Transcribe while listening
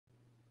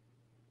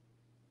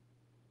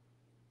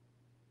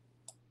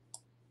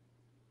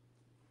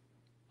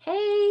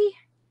Hey,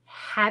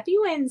 happy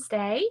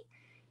Wednesday.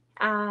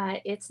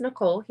 It's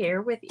Nicole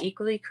here with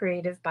Equally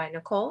Creative by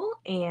Nicole,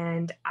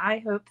 and I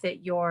hope that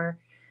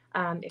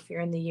if you're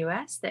in the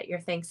US, that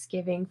your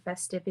Thanksgiving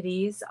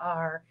festivities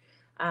are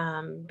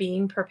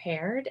being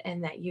prepared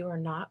and that you are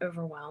not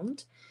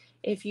overwhelmed.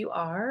 If you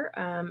are,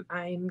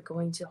 I'm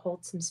going to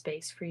hold some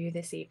space for you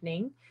this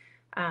evening.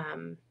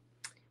 Um,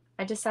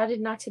 I decided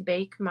not to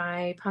bake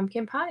my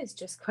pumpkin pies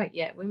just quite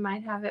yet. We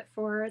might have it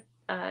for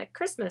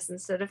Christmas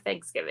instead of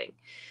Thanksgiving.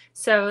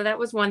 So that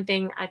was one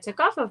thing I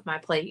took off of my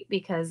plate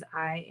because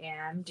I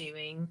am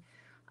doing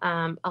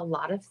a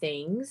lot of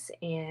things,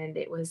 and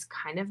it was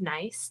kind of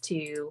nice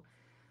to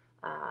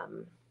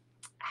um,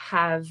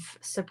 have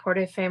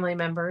supportive family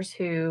members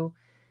who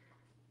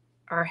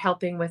are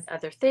helping with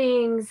other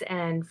things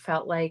and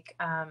felt like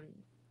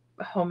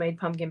homemade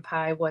pumpkin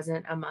pie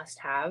wasn't a must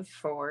have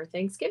for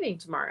Thanksgiving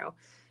tomorrow.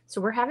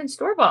 So we're having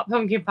store bought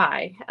pumpkin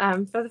pie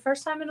for the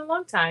first time in a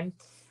long time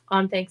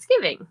on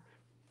Thanksgiving.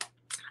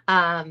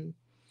 Um,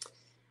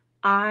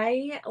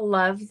 I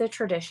love the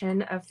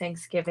tradition of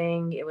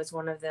Thanksgiving.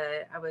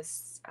 I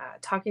was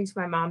talking to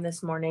my mom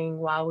this morning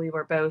while we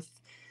were both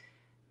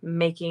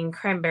making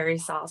cranberry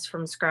sauce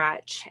from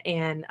scratch.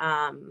 And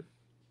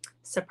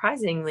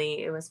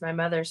surprisingly, it was my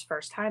mother's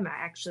first time. I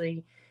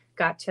actually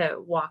got to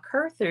walk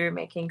her through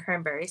making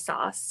cranberry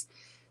sauce.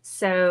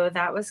 So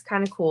that was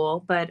kind of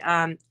cool. But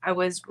I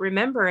was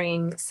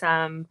remembering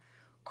some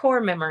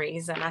core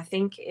memories, and I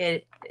think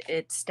it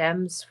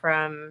stems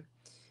from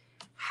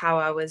how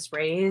I was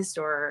raised,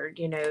 or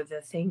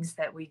the things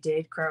that we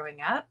did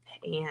growing up.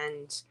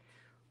 And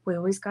we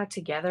always got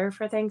together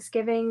for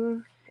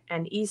Thanksgiving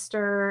and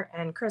Easter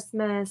and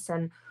Christmas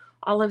and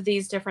all of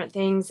these different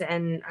things.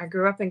 And I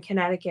grew up in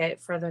Connecticut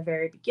for the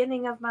very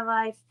beginning of my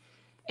life.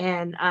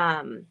 And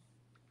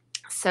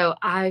so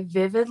I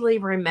vividly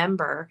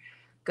remember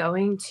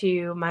going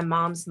to my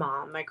mom's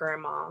mom, my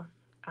grandma,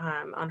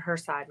 on her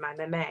side, my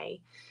mame.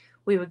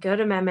 We would go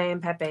to Meme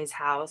and Pepe's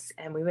house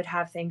and we would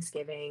have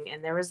Thanksgiving,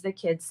 and there was the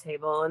kids'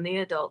 table and the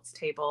adults'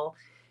 table.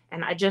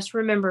 And I just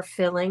remember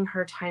filling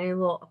her tiny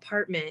little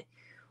apartment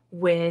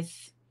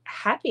with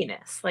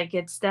happiness. Like,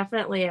 it's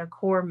definitely a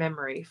core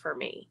memory for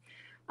me.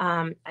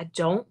 I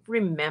don't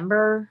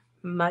remember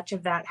much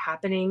of that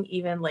happening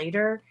even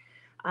later.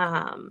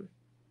 Um,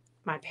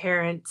 my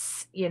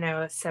parents,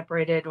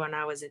 separated when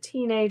I was a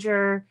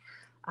teenager.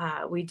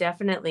 We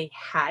definitely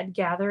had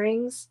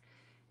gatherings.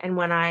 And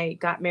when I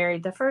got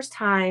married the first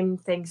time,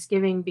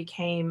 Thanksgiving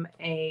became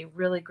a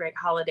really great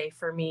holiday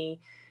for me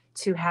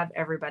to have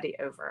everybody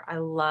over. I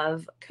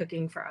love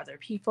cooking for other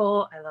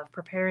people, I love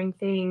preparing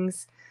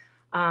things.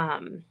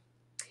 Um,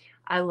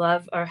 I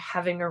love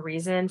having a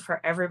reason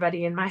for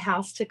everybody in my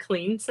house to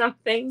clean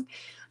something,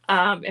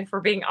 if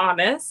we're being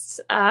honest.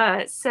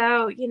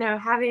 So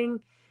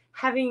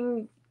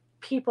having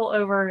people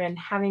over and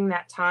having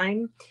that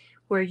time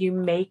where you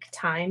make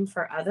time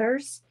for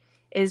others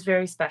is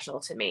very special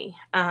to me.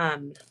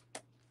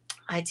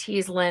 I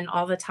tease Lynn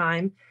all the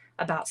time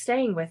about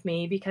staying with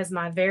me because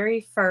my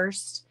very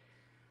first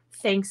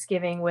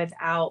Thanksgiving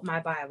without my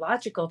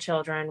biological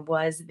children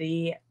was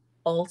the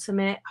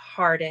ultimate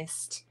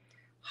hardest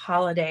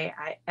holiday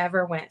I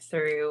ever went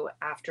through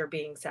after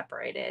being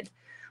separated.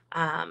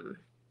 Um,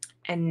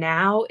 and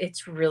now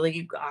it's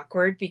really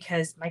awkward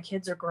because my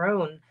kids are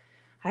grown.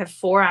 I have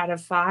 4 out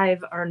of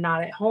 5 are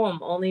not at home.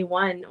 Only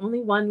one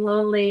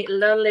lonely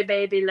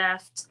baby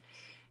left.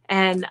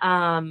 And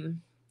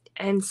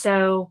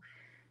so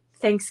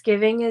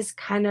Thanksgiving is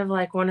kind of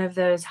like one of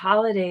those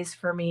holidays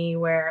for me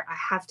where I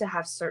have to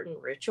have certain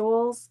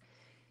rituals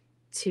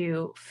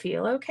to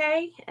feel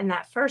okay. And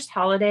that first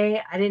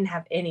holiday, I didn't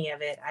have any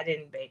of it. I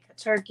didn't bake a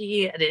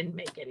turkey, I didn't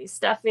make any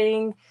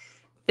stuffing.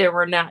 There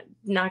were not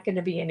going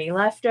to be any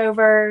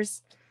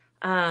leftovers.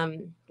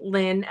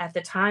 Lynn at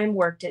the time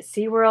worked at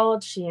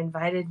SeaWorld. She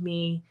invited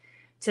me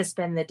to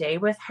spend the day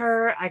with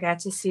her. I got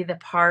to see the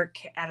park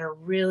at a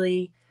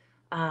really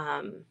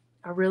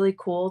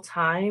cool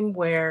time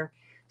where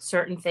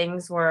certain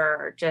things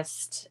were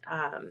just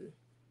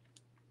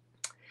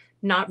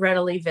not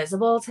readily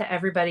visible to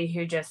everybody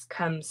who just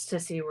comes to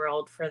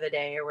SeaWorld for the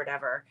day or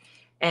whatever.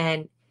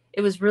 And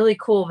it was really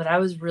cool, but I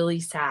was really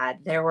sad.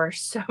 There were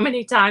so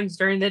many times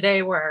during the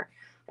day where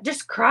I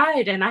just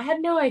cried and I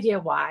had no idea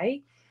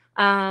why.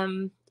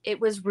 It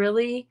was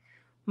really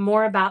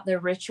more about the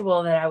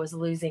ritual that I was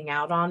losing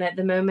out on at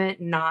the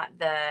moment, not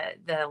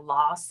the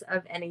loss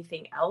of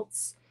anything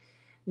else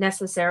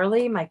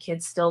necessarily. My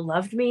kids still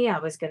loved me. I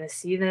was going to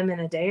see them in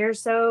a day or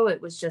so.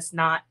 It was just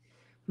not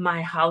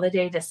my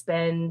holiday to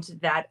spend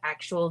that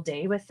actual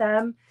day with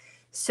them.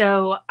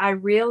 So I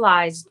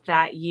realized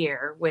that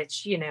year,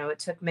 which, it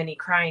took many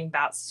crying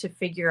bouts to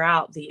figure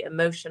out the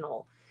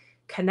emotional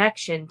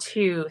connection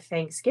to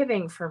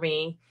Thanksgiving for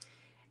me.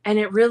 And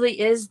it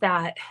really is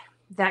that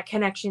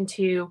connection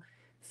to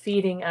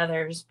feeding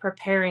others,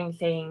 preparing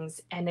things.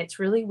 And it's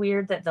really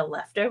weird that the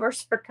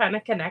leftovers are kind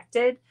of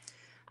connected.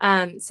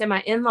 So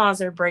my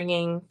in-laws are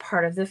bringing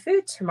part of the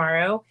food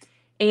tomorrow,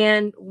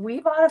 and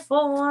we bought a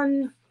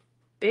full-on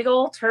big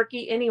old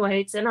turkey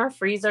anyway. It's in our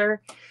freezer.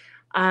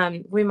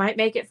 We might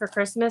make it for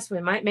Christmas.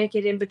 We might make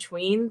it in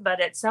between, but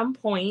at some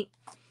point,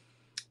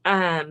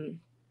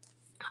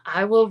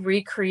 I will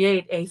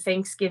recreate a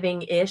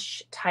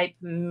Thanksgiving-ish type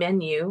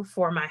menu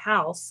for my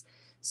house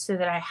so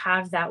that I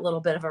have that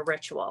little bit of a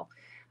ritual.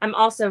 I'm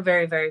also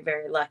very, very,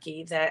 very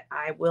lucky that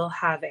I will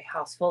have a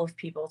house full of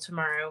people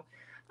tomorrow.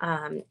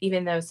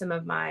 Even though some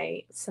of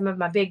my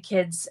big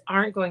kids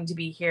aren't going to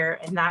be here,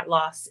 and that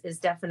loss is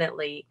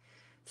definitely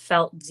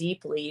felt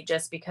deeply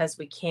just because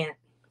we can't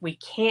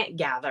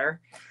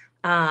gather.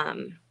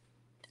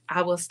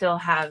 I will still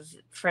have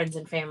friends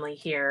and family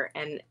here,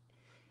 and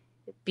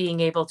being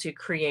able to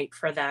create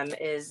for them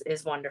is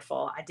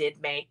wonderful. I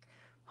did make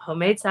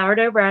homemade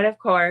sourdough bread, of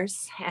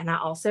course, and I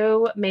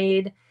also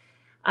made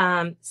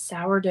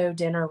sourdough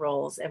dinner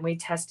rolls, and we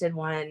tested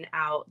one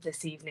out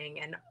this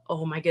evening, and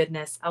oh my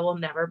goodness, I will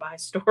never buy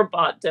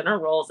store-bought dinner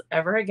rolls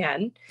ever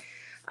again.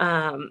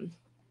 And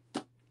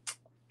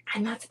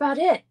that's about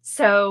it.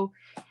 So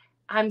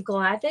I'm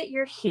glad that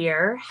you're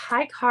here.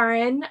 Hi,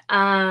 Karin.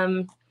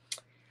 I'm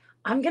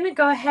going to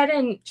go ahead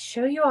and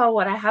show you all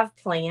what I have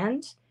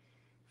planned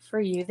for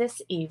you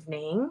this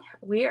evening.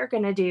 We are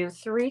going to do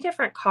 3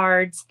 different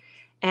cards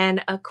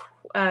and a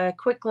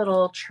quick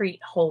little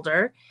treat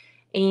holder.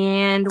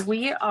 And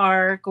we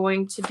are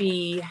going to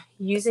be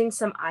using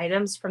some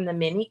items from the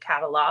mini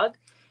catalog.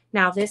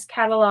 Now, this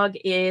catalog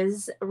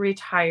is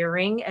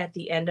retiring at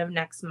the end of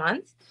next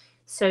month.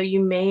 So you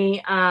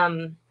may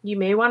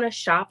want to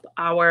shop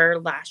our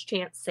last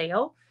chance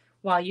sale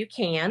while you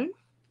can.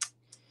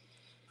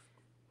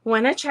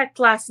 When I checked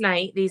last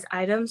night, these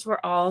items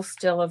were all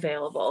still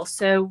available.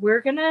 So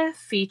we're going to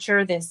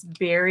feature this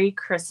Beary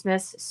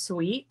Christmas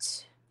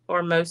suite,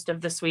 or most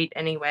of the suite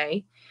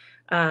anyway.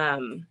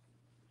 And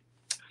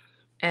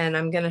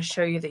I'm going to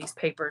show you these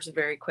papers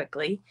very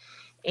quickly.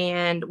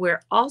 And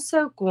we're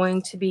also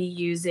going to be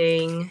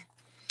using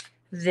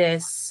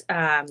this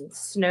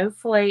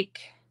sparkling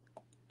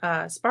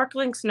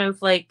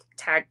snowflake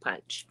tag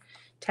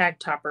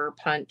topper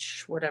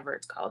punch, whatever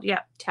it's called. Yeah,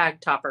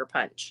 tag topper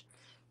punch.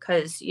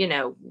 Because,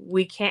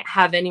 we can't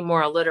have any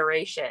more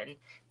alliteration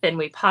than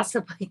we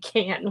possibly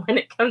can when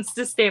it comes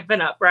to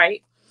Stampin' Up,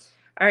 right?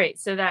 All right,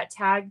 so that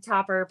tag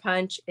topper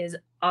punch is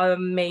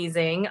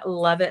amazing.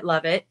 Love it,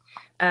 love it.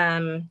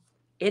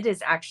 It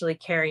is actually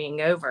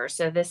carrying over.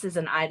 So this is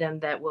an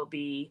item that will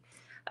be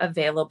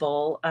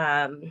available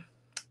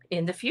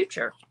in the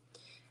future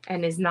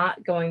and is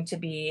not going to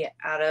be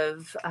out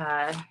of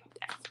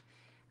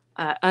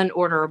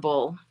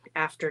unorderable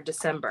after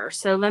December.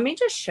 So let me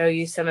just show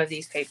you some of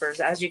these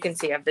papers. As you can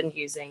see, I've been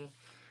using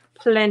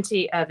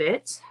plenty of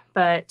it,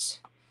 but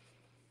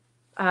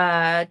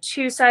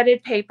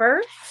 2-sided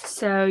paper.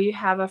 So you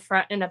have a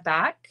front and a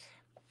back,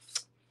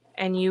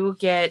 and you will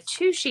get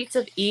 2 sheets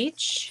of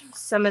each.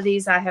 Some of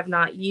these I have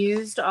not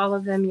used all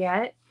of them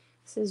yet.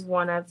 This is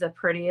one of the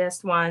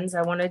prettiest ones.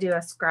 I want to do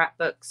a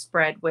scrapbook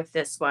spread with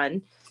this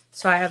one.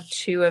 So I have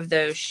 2 of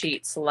those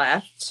sheets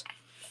left.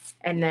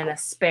 And then a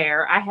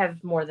spare. I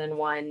have more than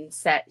one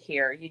set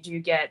here. You do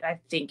get, I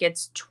think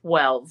it's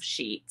 12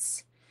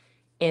 sheets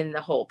in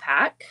the whole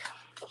pack.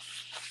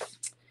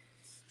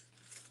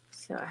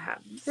 So I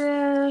have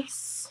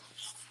this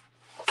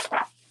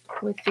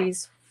with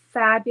these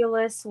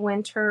fabulous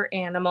winter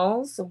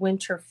animals, a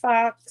winter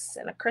fox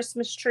and a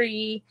Christmas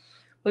tree.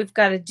 We've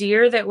got a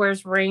deer that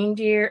wears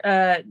reindeer,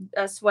 a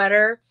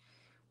sweater.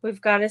 We've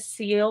got a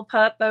seal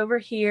pup over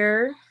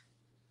here.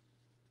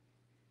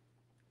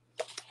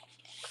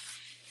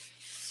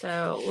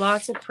 So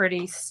lots of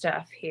pretty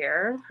stuff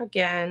here.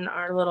 Again,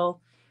 our little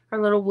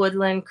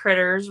woodland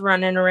critters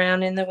running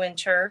around in the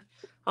winter.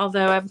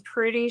 Although I'm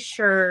pretty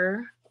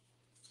sure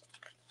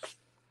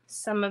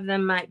some of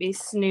them might be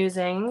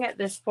snoozing at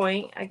this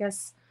point. I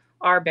guess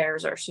our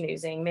bears are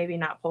snoozing, maybe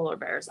not polar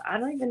bears. I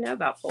don't even know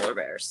about polar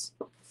bears.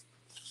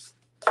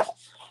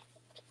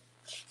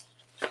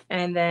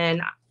 And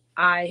then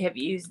I have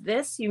used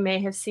this. You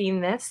may have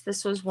seen this.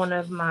 This was one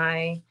of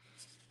my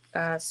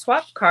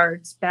swap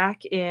cards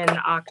back in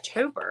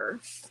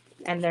October,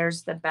 and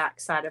there's the back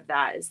side of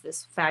that is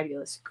this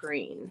fabulous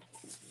green.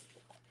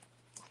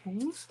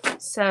 Okay,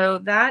 so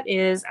that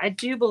is, I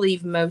do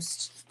believe,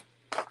 most,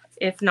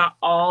 if not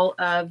all,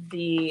 of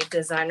the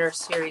designer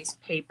series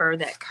paper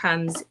that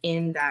comes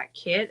in that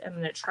kit. I'm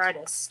going to try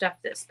to stuff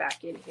this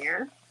back in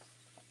here.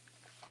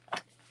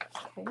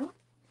 Okay,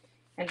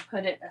 and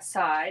put it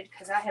aside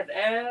because I have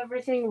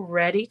everything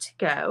ready to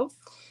go.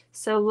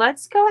 So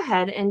let's go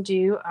ahead and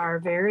do our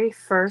very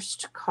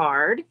first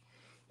card.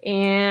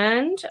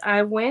 And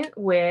I went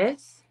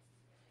with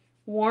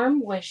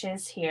Warm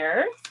Wishes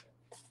here.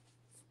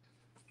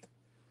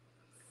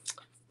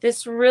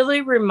 This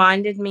really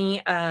reminded me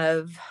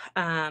of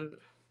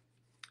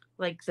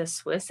like the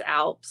Swiss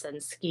Alps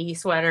and ski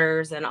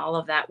sweaters and all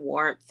of that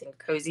warmth and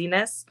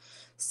coziness.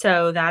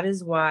 So that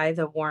is why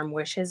the Warm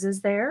Wishes is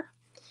there.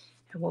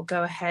 And we'll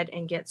go ahead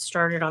and get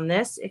started on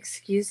this.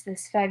 Excuse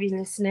this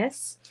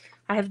fabulousness.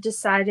 I have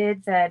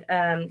decided that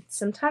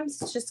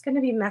sometimes it's just going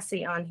to be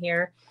messy on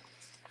here.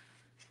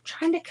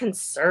 trying to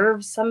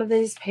conserve some of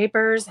these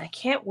papers. I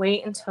can't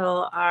wait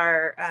until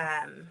our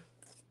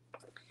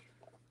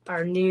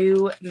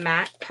new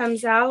mat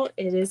comes out.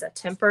 It is a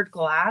tempered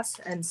glass,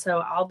 and so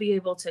I'll be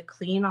able to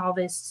clean all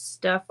this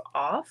stuff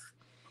off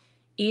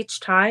each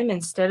time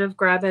instead of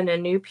grabbing a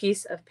new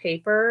piece of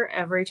paper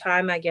every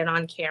time I get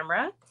on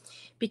camera,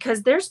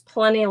 because there's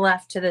plenty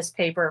left to this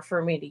paper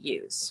for me to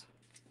use.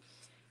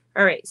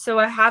 All right, so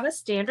I have a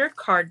standard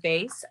card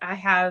base. I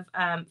have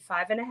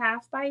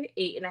 5.5 by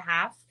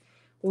 8.5.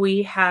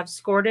 We have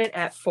scored it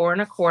at 4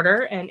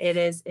 1/4, and it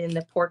is in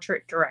the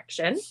portrait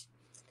direction.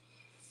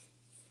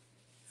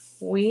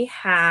 We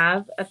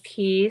have a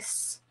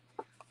piece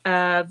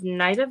of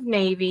Night of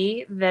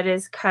Navy that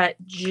is cut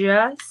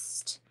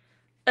just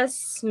a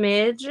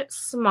smidge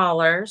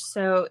smaller.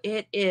 So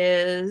it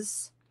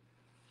is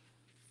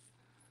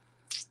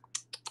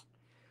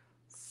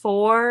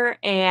 4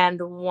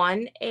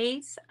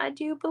 1/8, I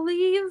do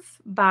believe,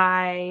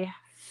 by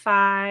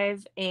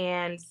 5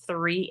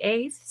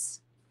 3/8.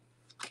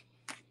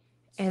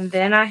 And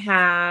then I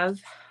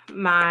have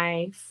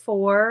my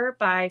 4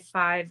 by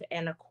 5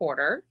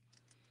 1/4.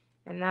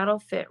 And that'll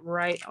fit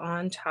right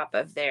on top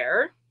of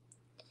there.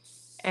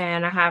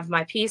 And I have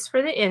my piece for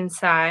the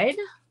inside.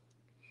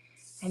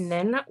 And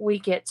then we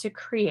get to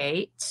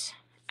create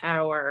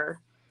our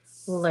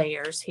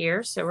layers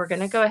here. So we're going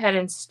to go ahead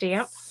and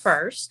stamp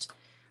first.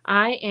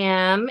 I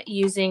am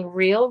using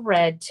Real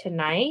Red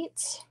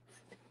tonight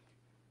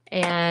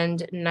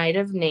and Night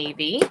of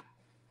Navy.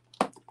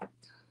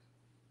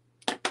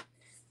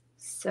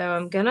 So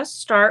I'm going to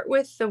start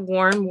with the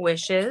Warm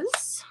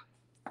Wishes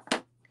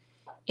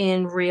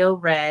in Real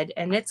Red,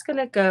 and it's going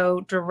to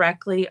go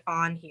directly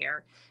on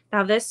here.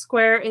 Now this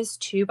square is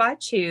 2 by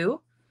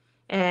 2,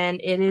 and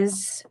it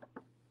is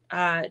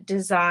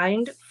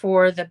designed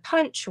for the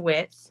punch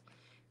width,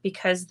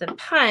 because the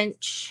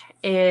punch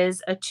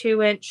is a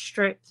 2-inch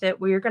strip that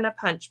we're going to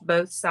punch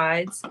both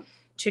sides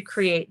to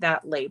create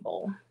that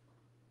label.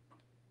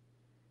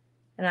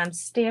 And I'm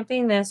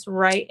stamping this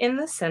right in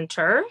the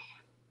center.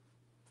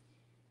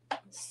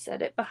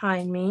 Set it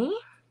behind me.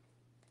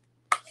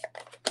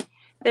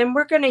 Then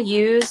we're going to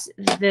use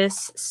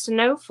this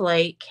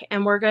snowflake,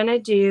 and we're going to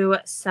do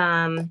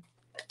some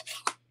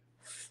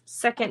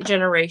 2nd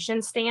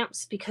generation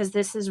stamps, because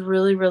this is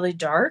really, really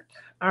dark.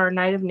 Our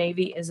Night of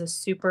Navy is a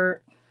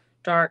super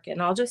dark,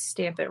 and I'll just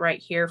stamp it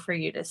right here for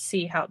you to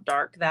see how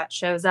dark that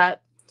shows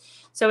up.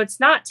 So it's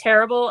not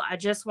terrible. I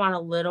just want a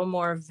little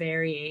more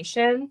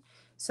variation.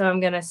 So I'm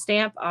going to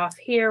stamp off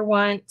here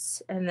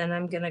once, and then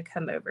I'm going to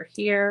come over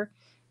here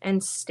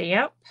and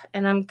stamp,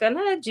 and I'm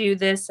gonna do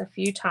this a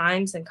few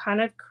times and kind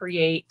of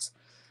create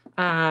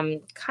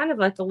kind of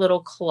like a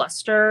little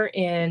cluster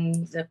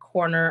in the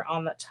corner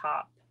on the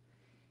top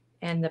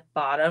and the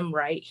bottom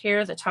right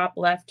here, the top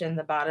left and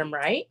the bottom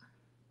right.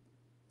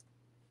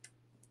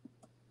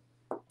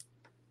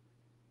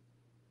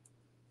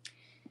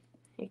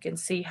 You can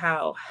see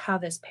how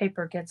this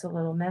paper gets a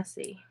little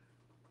messy.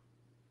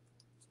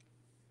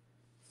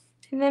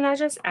 And then I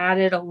just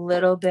added a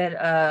little bit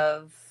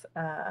of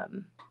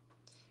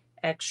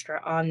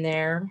extra on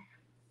there.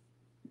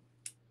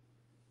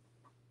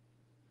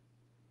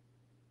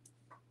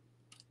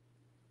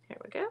 There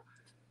we go.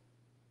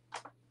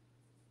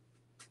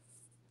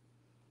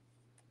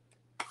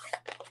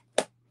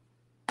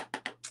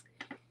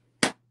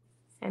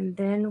 And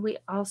then we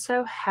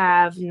also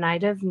have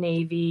Night of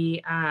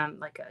Navy,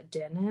 like a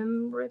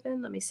denim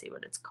ribbon. Let me see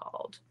what it's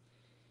called.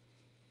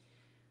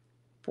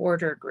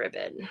 Bordered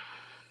ribbon.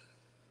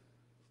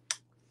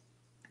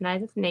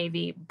 Night of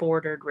Navy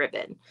bordered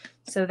ribbon.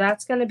 So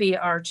that's going to be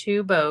our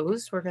 2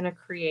 bows we're going to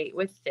create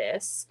with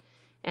this.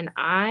 And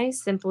I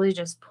simply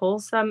just pull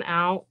some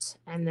out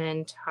and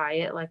then tie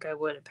it like I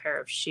would a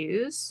pair of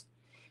shoes.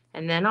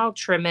 And then I'll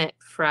trim it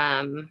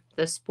from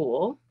the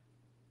spool,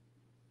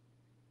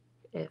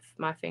 if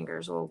my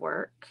fingers will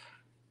work.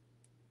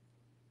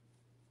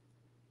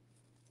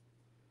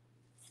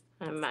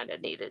 I might have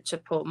needed to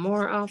pull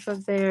more off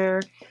of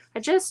there. I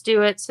just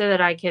do it so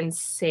that I can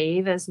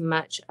save as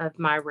much of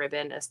my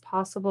ribbon as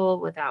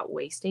possible without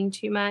wasting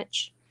too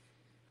much.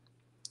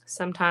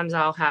 Sometimes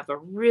I'll have a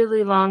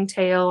really long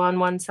tail on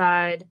one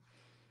side,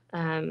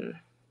 and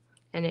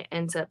it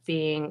ends up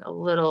being a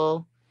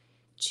little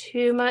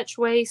too much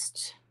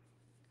waste.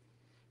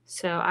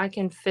 So I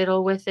can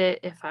fiddle with it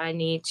if I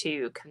need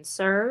to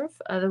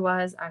conserve.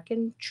 Otherwise, I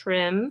can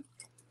trim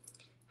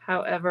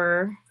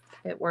however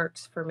it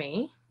works for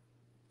me.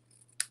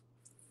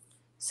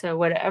 So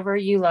whatever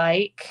you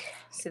like.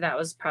 So that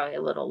was probably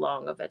a little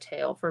long of a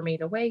tail for me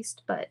to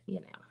waste, but you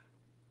know.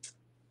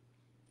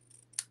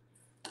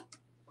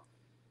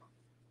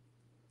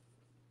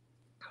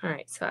 All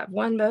right, so I have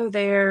 1 bow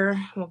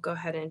there. We'll go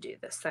ahead and do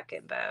the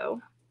 2nd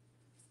bow.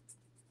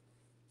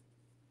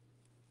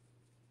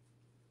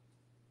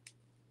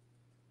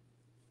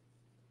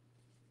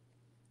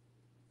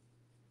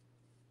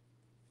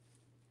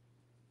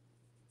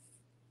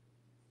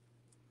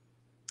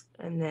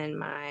 And then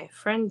my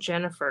friend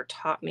Jennifer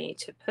taught me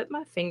to put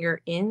my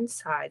finger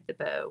inside the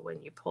bow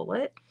when you pull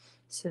it.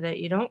 so that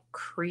you don't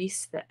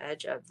crease the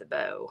edge of the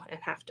bow and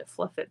have to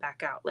fluff it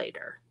back out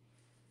later.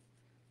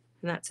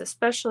 And that's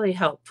especially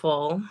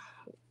helpful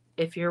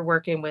if you're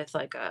working with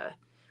like a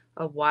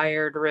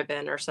wired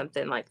ribbon or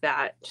something like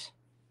that,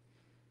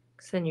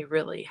 because then you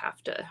really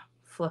have to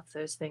fluff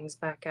those things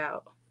back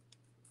out.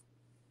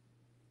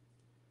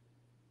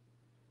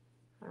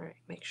 All right,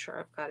 make sure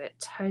I've got it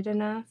tight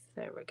enough.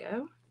 There we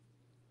go.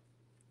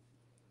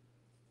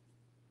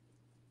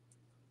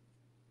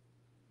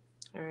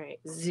 All right,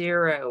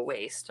 0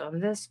 waste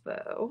on this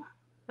bow.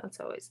 That's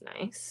always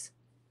nice.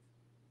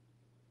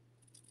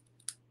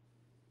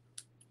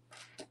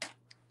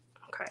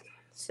 Okay,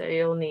 so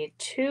you'll need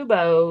 2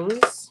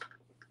 bows.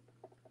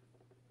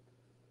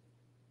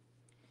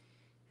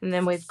 And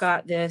then we've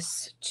got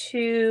this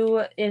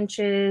 2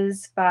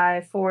 inches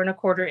by 4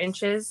 1/4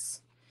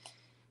 inches.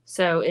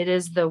 So it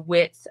is the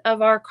width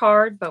of our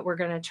card, but we're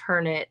going to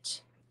turn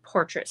it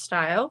portrait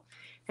style.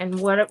 And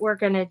what we're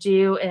going to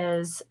do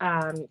is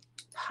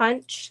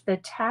punch the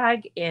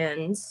tag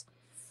ends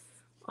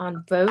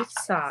on both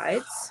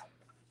sides.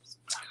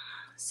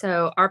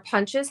 So our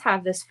punches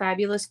have this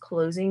fabulous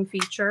closing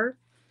feature.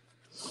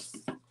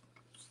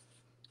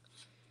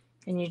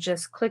 And you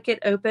just click it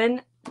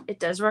open. It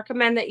does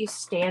recommend that you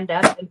stand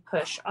up and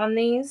push on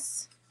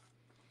these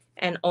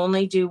and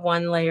only do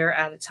 1 layer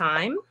at a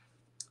time.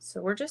 So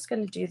we're just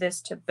going to do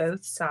this to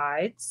both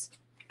sides.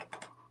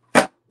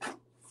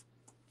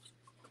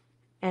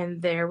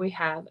 And there we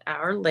have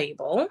our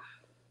label.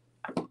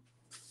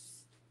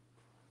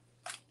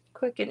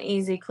 Quick and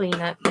easy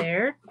cleanup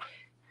there.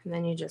 And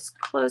then you just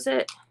close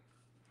it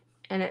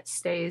and it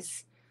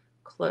stays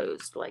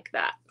closed like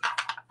that.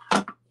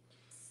 All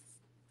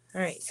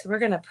right, so we're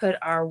going to put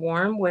our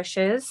warm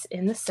wishes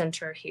in the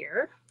center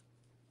here.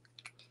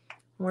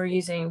 We're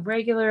using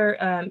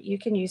regular, you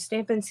can use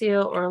Stampin'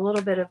 Seal or a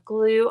little bit of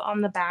glue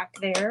on the back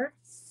there.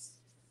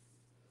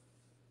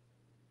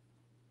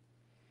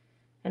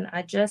 And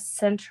I just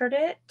centered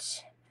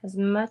it as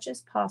much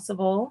as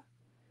possible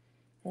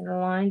and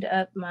lined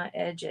up my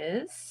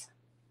edges.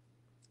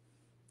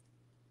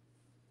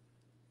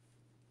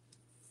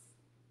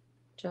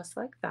 Just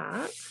like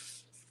that.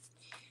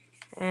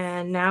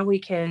 And now we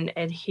can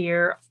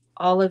adhere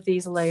all of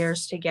these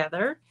layers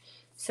together.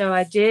 So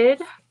I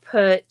did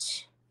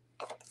put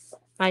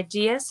my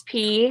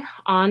DSP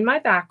on my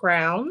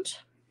background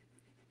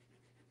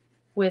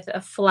with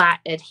a flat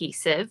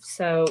adhesive,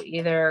 so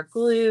either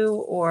glue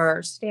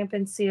or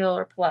Stampin' Seal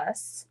or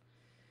Plus.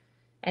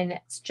 And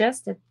it's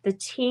just the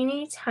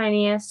teeny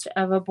tiniest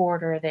of a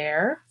border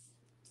there.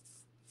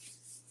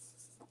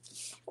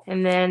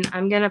 And then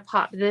I'm going to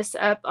pop this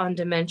up on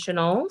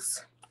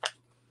dimensionals.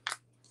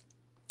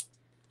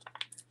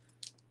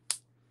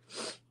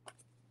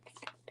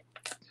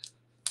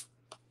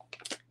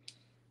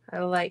 I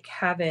like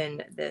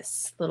having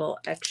this little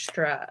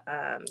extra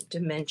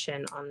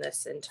dimension on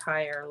this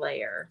entire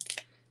layer.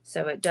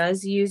 So it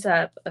does use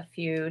up a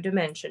few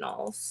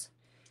dimensionals,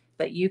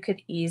 but you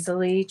could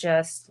easily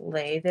just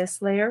lay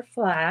this layer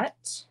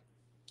flat.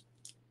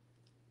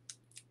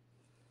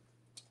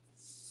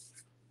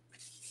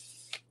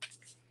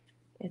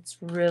 It's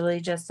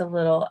really just a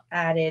little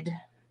added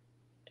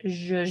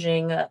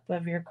zhuzhing up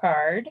of your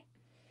card.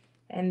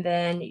 And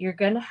then you're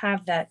going to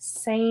have that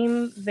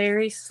same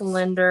very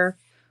slender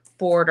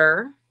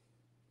border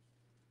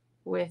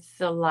with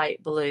the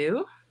light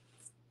blue.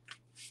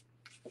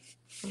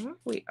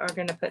 We are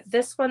going to put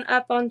this one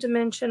up on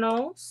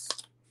dimensionals.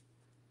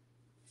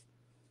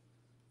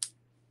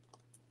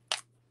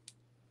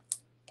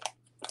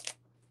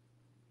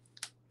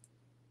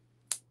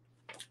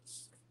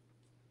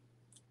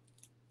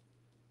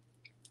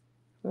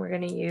 We're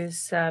going to use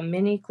some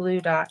mini glue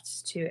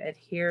dots to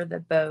adhere the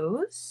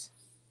bows.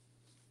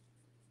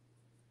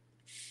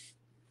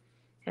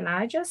 And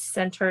I just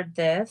centered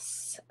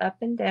this up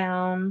and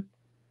down,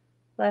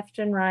 left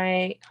and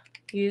right,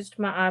 used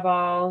my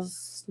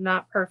eyeballs,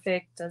 not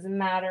perfect, doesn't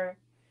matter.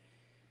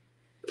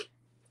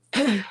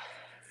 So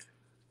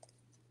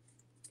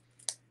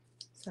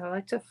I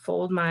like to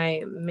fold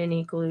my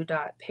mini glue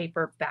dot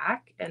paper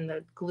back, and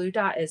the glue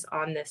dot is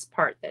on this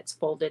part that's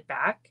folded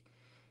back.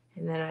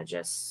 And then I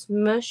just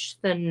smush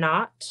the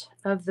knot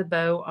of the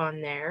bow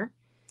on there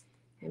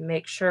and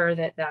make sure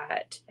that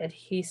that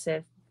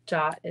adhesive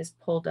dot is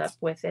pulled up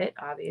with it.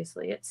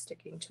 Obviously it's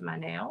sticking to my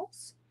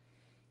nails,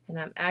 and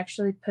I'm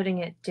actually putting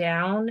it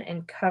down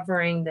and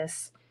covering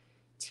this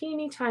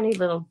teeny tiny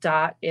little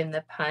dot in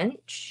the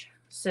punch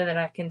so that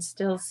I can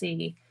still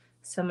see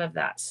some of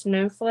that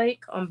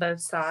snowflake on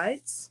both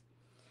sides.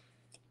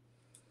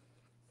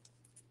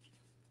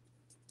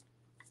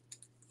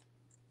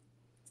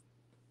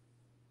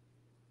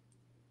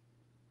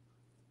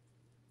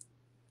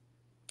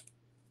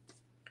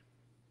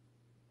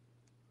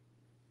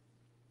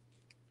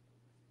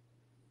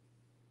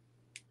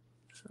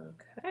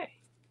 Okay,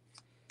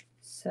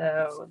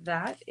 so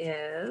that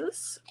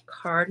is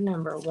card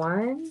number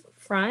 1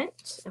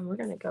 front, and we're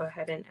going to go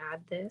ahead and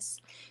add this.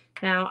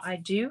 Now I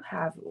do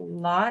have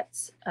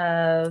lots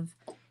of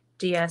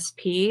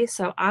DSP,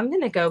 so I'm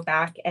going to go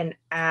back and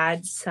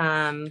add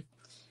some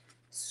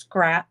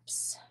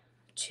scraps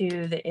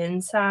to the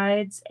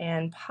insides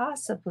and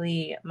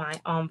possibly my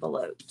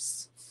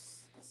envelopes,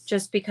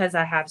 just because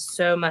I have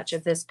so much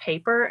of this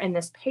paper and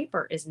this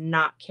paper is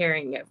not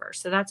carrying over.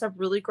 So that's a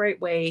really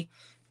great way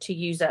to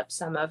use up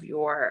some of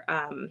your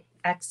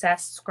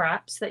excess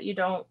scraps that you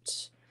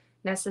don't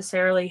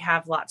necessarily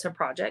have lots of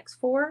projects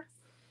for.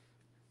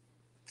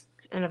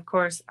 And of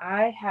course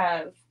I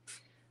have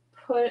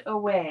put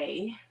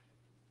away,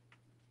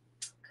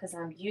 because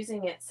I'm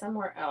using it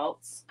somewhere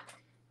else,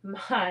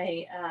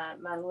 my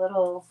my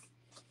little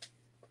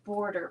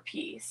border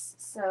piece.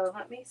 So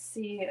let me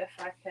see if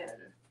I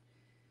can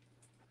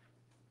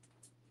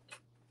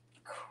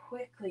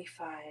quickly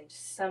find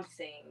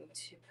something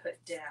to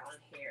put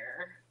down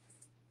here.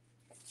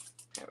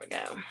 There we go.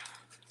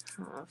 I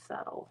don't know if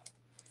that'll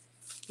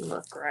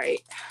look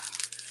right.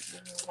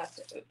 I'll have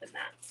to open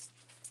that.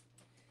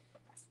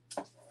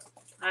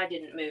 I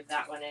didn't move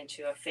that one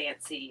into a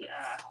fancy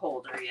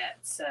holder yet,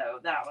 so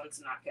that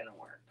one's not going to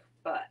work.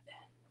 But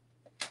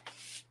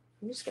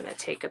I'm just going to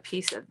take a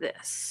piece of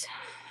this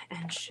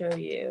and show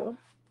you.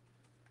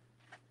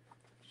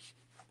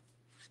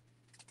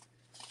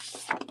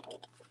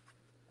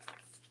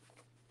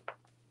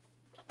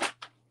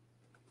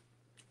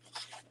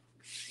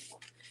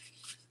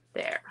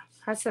 There.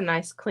 That's a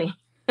nice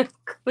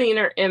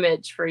cleaner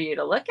image for you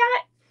to look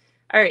at.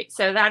 All right,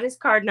 so that is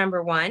card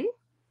number 1.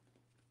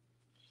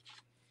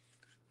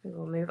 We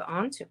will move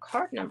on to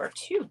card number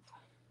 2.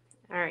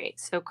 All right,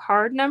 so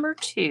card number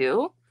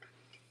 2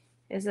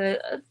 is a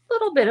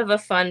little bit of a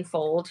fun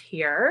fold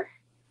here.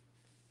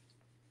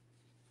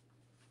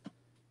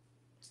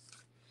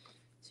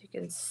 So you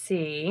can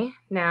see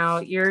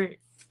now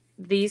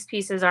these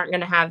pieces aren't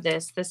going to have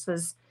this. This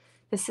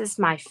is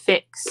my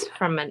fix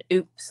from an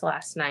oops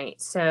last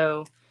night.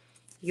 So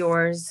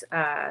yours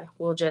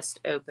will just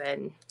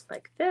open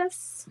like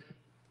this.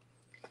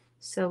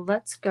 So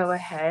let's go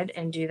ahead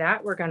and do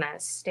that. We're going to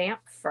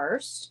stamp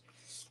first.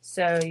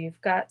 So you've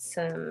got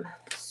some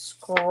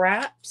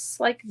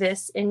scraps like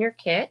this in your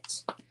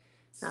kit.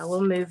 Now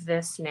we'll move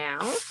this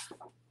now.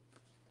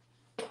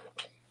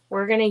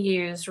 We're going to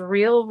use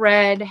Real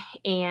Red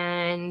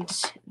and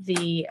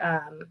the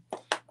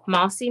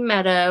Mossy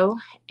Meadow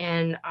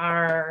and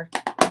our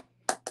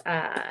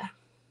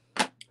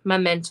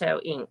Memento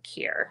ink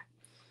here.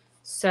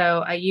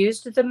 So I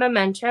used the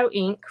Memento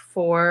ink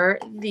for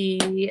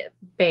the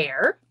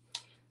bear.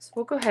 So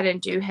we'll go ahead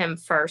and do him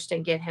first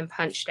and get him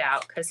punched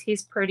out because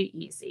he's pretty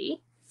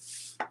easy.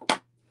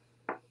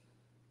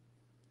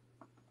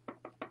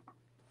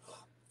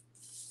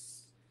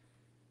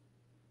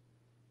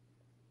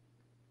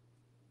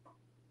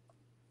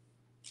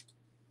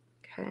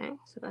 Okay,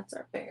 so that's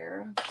our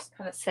bear. I'm just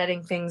kind of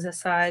setting things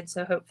aside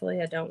so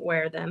hopefully I don't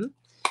wear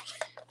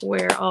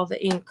all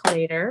the ink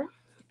later.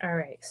 All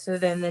right, so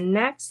then the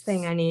next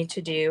thing I need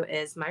to do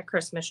is my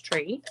Christmas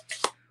tree,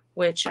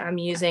 which I'm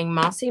using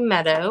Mossy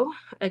Meadow.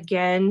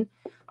 Again,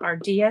 our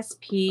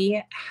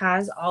DSP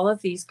has all of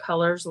these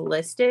colors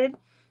listed,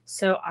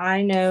 so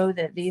I know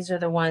that these are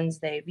the ones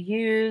they've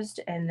used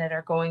and that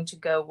are going to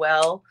go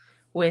well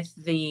with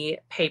the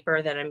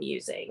paper that I'm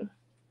using.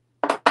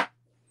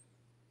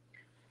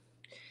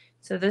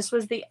 So this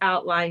was the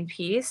outline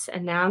piece,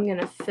 and now I'm going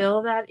to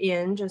fill that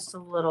in just a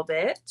little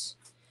bit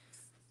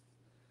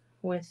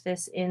with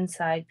this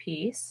inside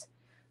piece.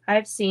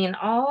 I've seen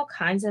all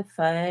kinds of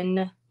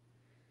fun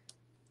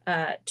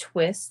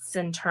twists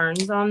and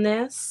turns on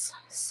this.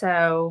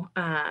 So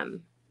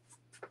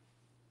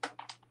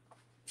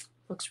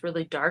looks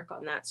really dark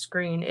on that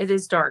screen. It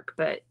is dark,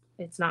 but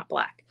it's not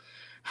black.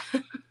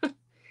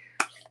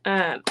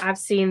 I've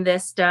seen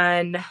this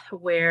done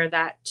where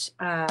that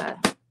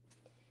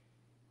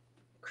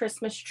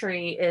Christmas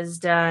tree is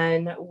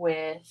done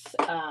with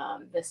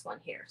this one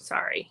here.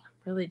 Sorry,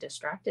 really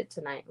distracted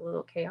tonight, a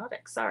little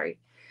chaotic, sorry.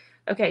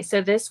 Okay,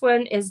 so this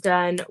one is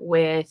done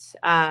with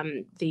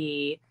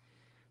the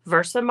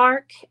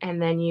Versamark,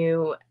 and then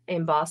you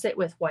emboss it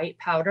with white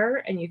powder,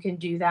 and you can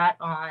do that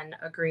on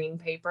a green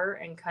paper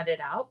and cut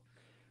it out,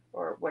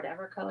 or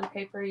whatever color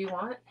paper you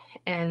want,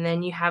 and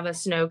then you have a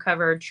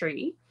snow-covered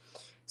tree.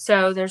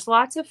 So there's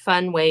lots of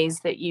fun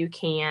ways that you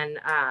can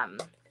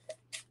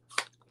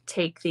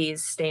take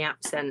these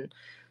stamps and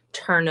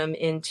turn them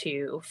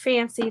into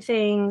fancy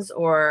things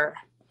or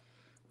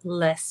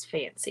less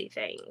fancy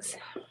things.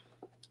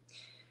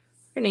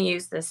 We're going to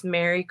use this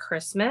Merry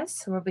Christmas.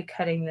 So we'll be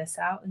cutting this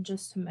out in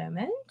just a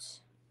moment.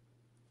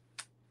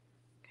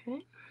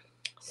 Okay,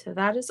 so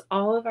that is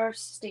all of our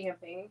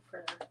stamping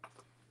for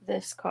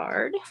this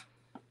card.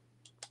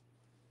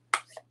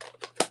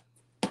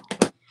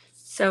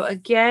 So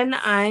again,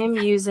 I'm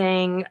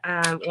using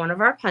one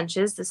of our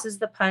punches. This is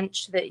the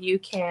punch that you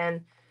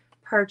can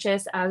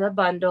purchase as a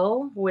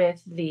bundle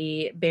with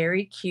the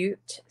Beary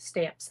Cute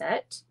stamp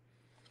set.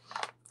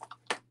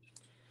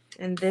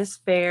 And this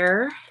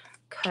bear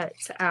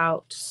cuts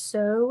out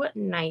so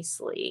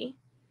nicely.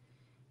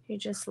 You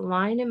just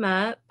line him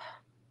up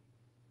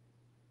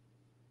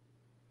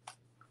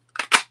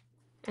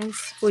and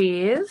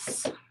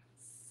squeeze.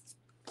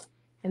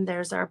 And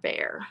there's our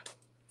bear.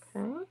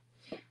 Okay.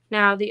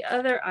 Now the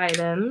other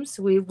items,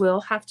 we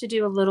will have to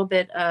do a little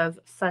bit of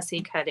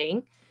fussy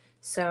cutting.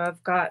 So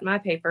I've got my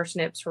paper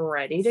snips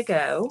ready to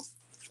go.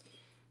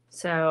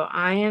 So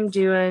I am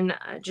doing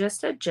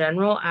just a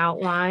general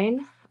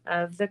outline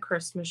of the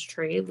Christmas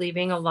tree,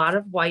 leaving a lot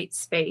of white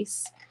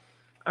space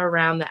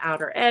around the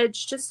outer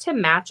edge just to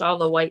match all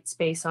the white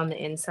space on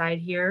the inside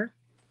here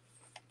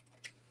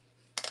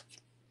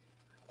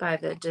by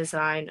the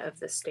design of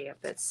the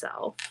stamp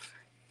itself.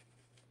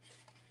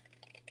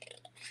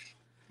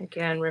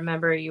 Again,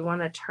 remember you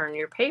want to turn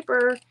your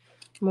paper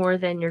more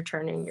than you're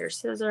turning your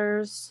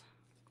scissors.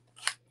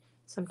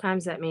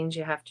 Sometimes that means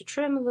you have to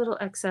trim a little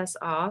excess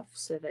off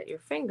so that your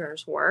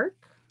fingers work.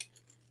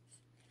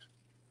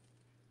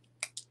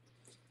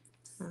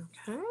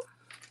 Okay.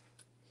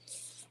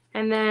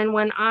 And then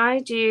when I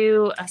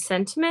do a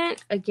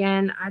sentiment,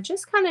 again, I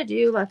just kind of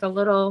do like a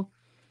little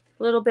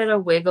bit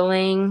of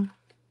wiggling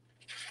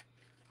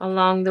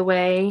along the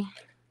way.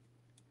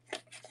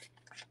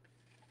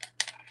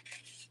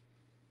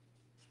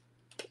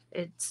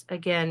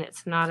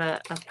 It's not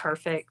a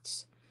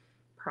perfect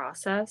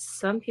process.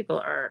 Some people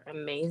are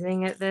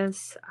amazing at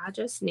this. I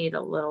just need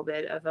a little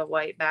bit of a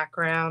white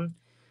background.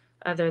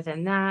 Other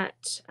than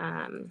that,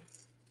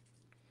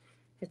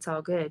 it's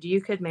all good.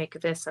 You could make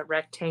this a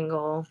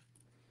rectangle.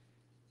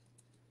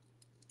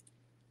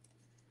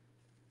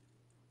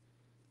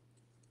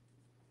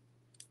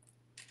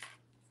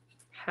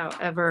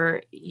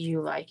 However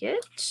you like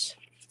it.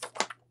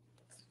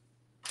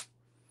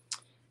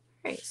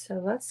 All right, so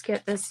let's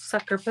get this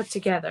sucker put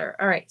together.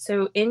 All right,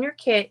 so in your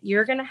kit,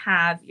 you're gonna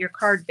have your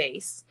card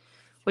base,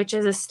 which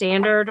is a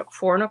standard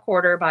 4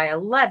 1/4 by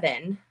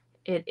 11.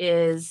 It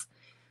is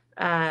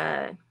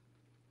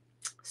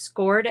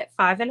scored at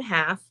 5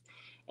 1/2,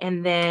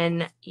 and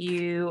then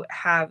you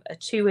have a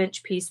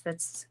 2-inch piece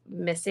that's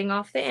missing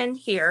off the end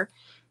here.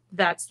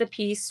 That's the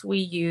piece we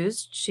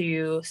used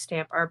to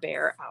stamp our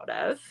bear out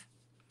of.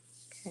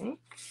 Okay,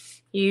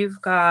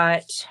 you've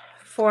got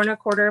 4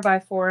 1/4 by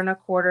 4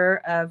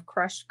 1/4 of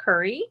crushed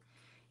curry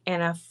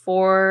and a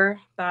 4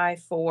 by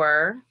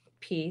 4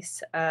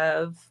 piece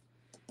of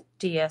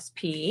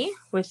DSP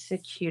with the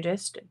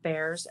cutest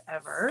bears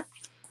ever,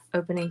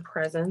 opening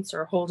presents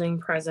or holding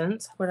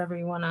presents, whatever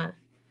you want to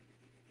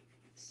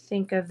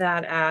think of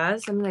that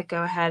as. I'm going to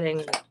go ahead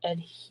and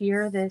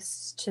adhere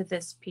this to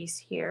this piece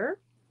here.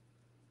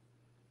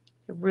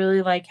 I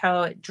really like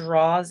how it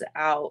draws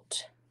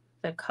out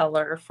the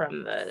color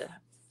from the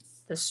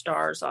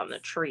stars on the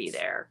tree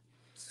there.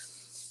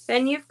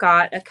 Then you've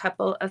got a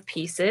couple of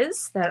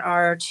pieces that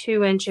are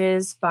 2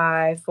 inches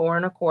by 4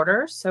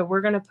 1/4. So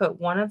we're going to put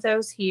one of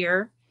those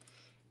here,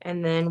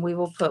 and then we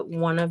will put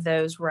one of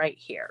those right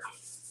here.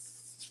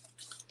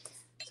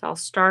 So I'll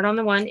start on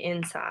the one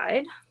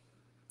inside.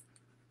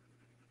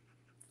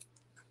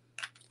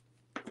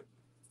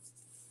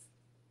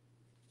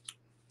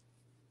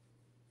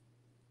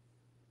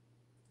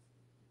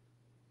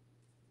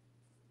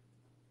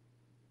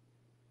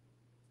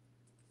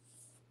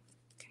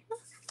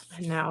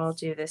 And now I'll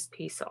do this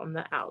piece on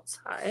the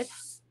outside.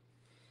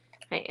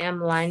 I am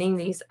lining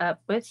these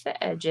up with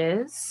the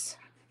edges,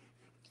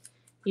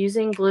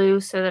 using glue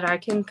so that I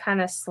can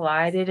kind of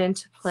slide it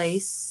into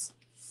place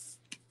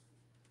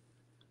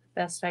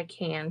best I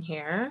can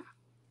here.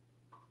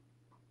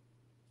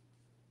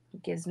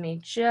 It gives me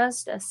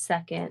just a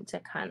second to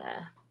kind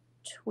of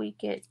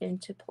tweak it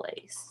into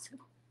place.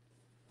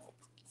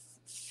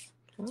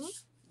 Okay.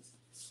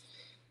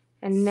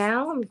 And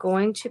now I'm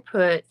going to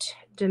put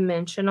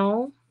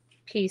dimensional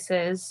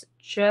pieces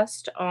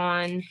just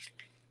on,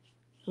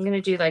 I'm going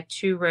to do like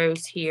 2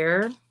 rows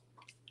here.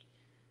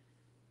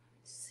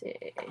 Let's see.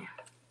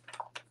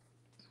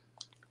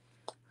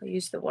 I'll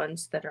use the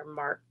ones that are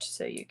marked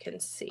so you can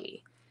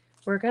see.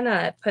 We're going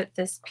to put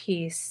this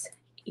piece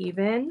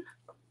even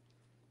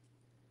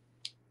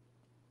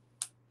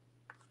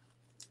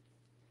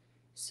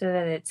so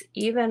that it's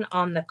even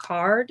on the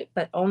card,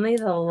 but only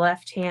the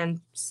left-hand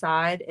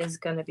side is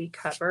going to be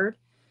covered.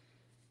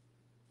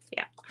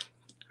 Yeah.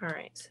 All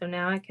right, so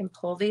now I can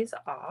pull these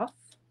off.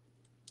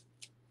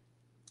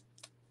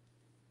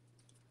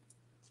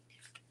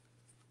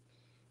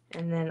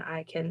 And then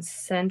I can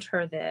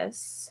center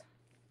this.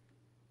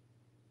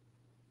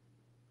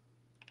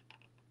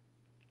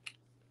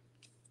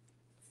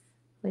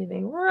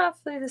 Leaving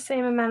roughly the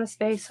same amount of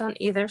space on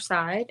either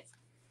side.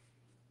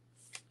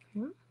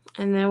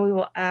 And then we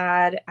will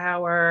add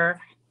our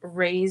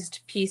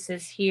raised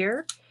pieces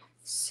here.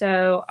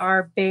 So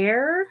our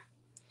bear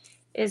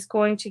is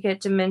going to get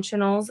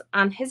dimensionals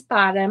on his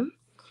bottom.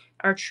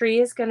 Our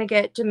tree is going to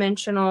get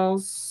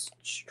dimensionals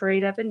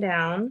straight up and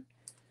down.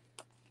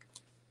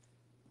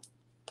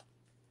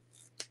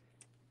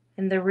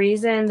 And the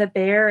reason the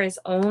bear is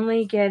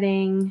only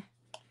getting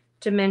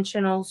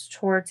dimensionals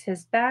towards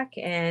his back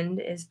end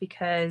is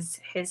because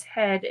his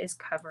head is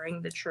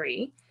covering the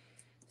tree.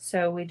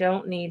 So we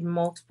don't need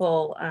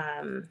multiple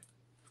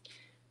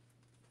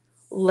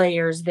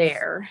layers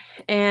there.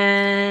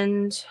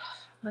 And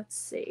let's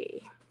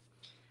see.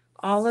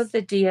 all of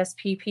the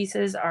DSP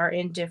pieces are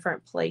in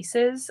different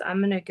places. I'm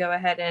going to go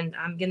ahead and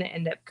I'm going to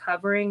end up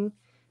covering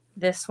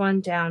this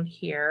one down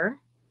here.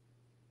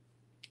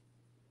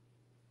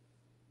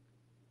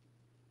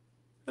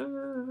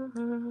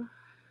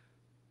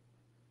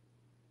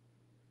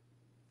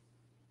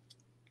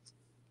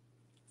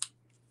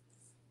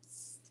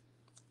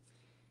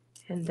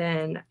 And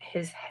then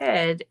his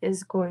head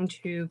is going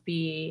to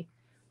be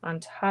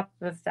on top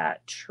of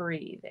that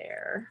tree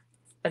there,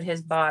 but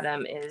his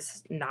bottom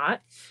is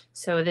not.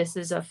 So this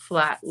is a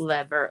flat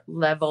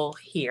level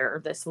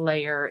here. This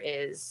layer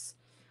is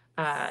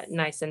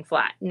nice and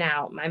flat.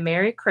 Now my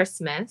Merry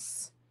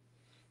Christmas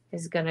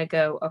is going to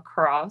go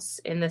across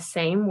in the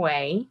same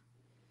way.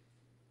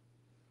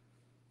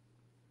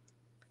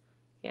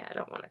 Yeah, I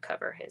don't want to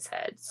cover his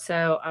head.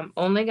 So I'm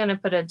only going to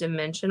put a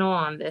dimensional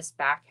on this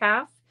back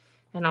half,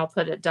 and I'll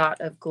put a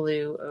dot of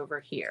glue over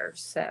here.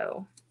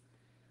 So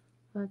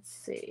let's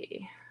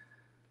see.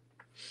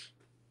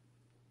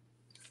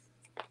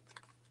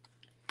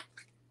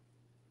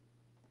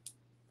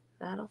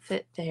 That'll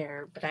fit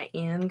there, but I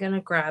am going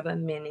to grab a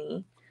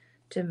mini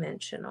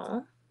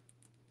dimensional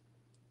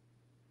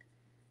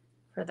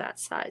for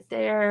that side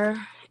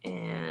there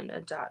and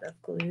a dot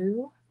of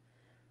glue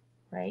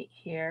right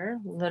here.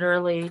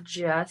 Literally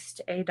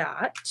just a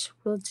dot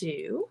will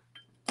do.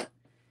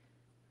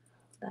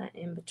 That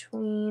in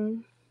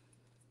between.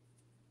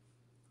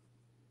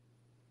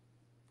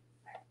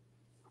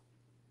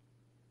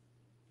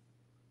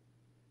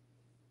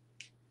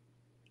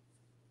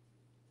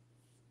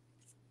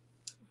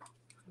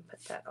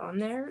 Put that on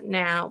there.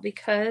 Now,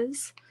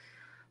 because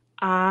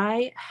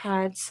I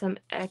had some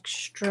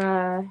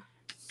extra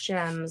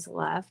gems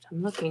left,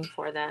 I'm looking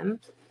for them.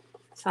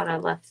 Thought I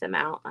left them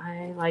out.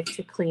 I like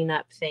to clean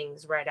up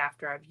things right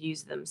after I've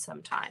used them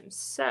sometimes.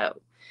 So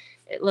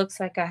it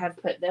looks like I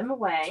have put them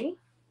away.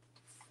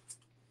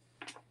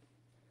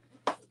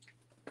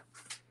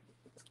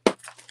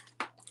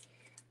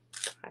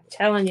 I'm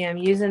telling you, I'm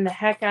using the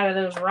heck out of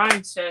those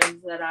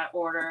rhinestones that I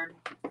ordered.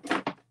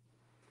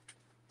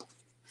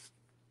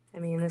 I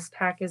mean, this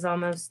pack is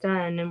almost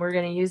done, and we're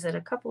going to use it a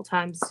couple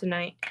times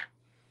tonight.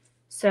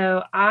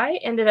 So I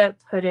ended up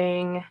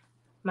putting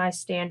my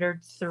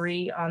standard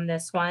 3 on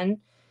this one,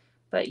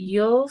 but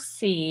you'll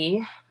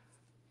see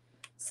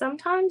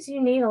sometimes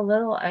you need a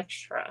little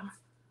extra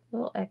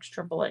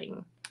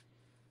bling.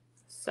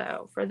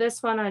 So for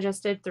this one, I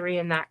just did 3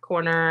 in that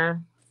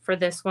corner. For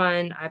this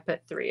one, I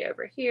put 3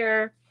 over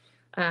here.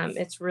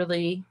 It's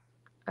really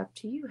up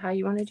to you how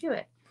you want to do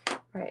it.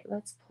 All right,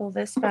 let's pull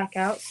this back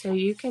out so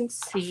you can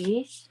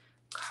see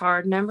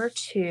card number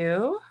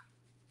 2.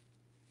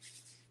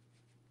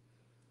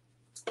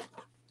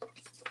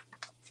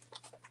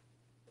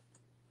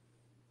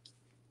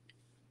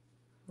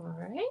 All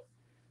right,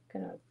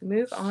 gonna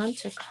move on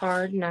to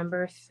card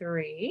number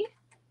 3.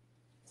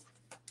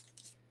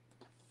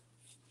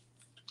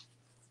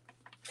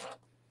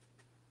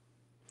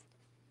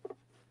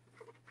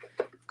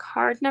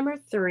 Card number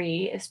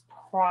 3 is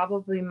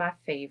probably my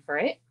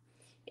favorite.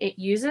 It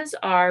uses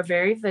our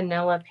very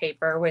vanilla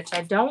paper, which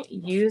I don't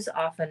use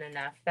often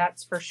enough,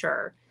 that's for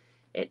sure.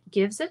 It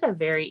gives it a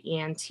very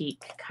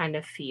antique kind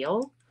of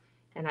feel,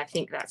 and I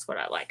think that's what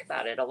I like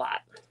about it a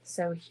lot.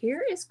 So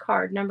here is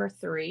card number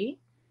 3.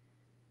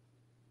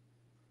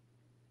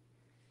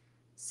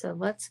 So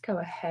let's go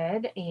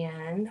ahead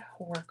and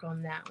work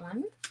on that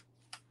one.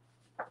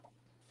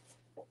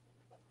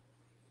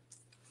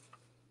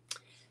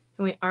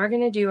 And we are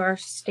going to do our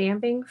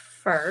stamping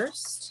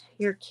first.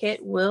 Your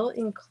kit will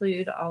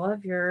include all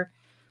of your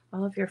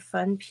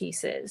fun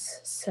pieces.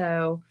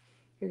 So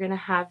you're going to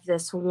have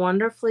this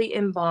wonderfully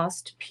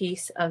embossed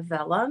piece of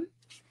vellum.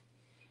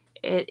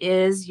 It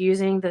is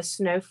using the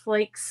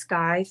Snowflake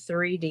Sky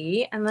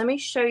 3D. And let me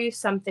show you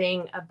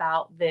something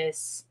about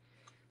this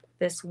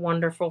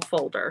wonderful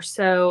folder.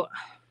 So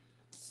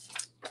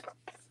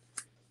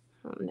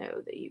I don't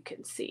know that you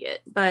can see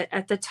it, but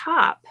at the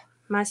top,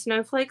 my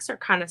snowflakes are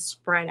kind of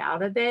spread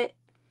out a bit.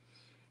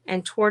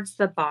 And towards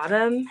the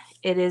bottom,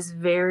 it is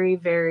very,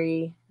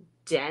 very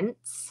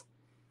dense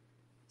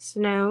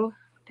snow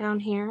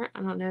down here.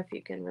 I don't know if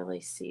you can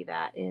really see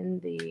that in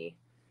the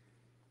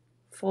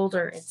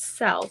folder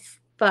itself.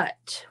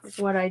 But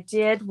what I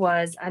did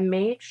was I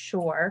made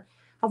sure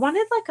I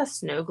wanted like a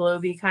snow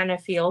globe-y kind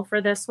of feel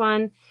for this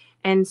one.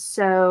 And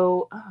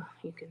so, oh,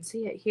 you can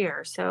see it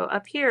here. So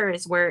up here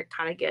is where it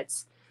kind of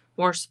gets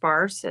more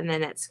sparse, and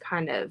then it's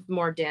kind of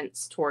more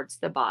dense towards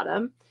the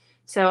bottom.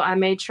 So I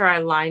made sure I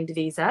lined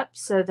these up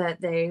so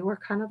that they were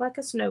kind of like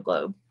a snow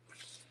globe.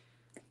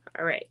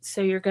 All right,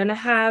 so you're going to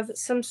have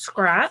some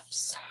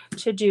scraps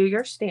to do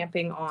your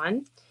stamping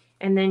on,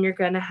 and then you're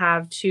going to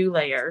have 2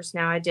 layers.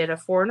 Now I did a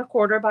 4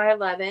 1/4 by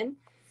 11.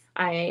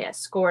 I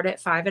scored it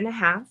 5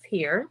 1/2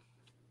 here.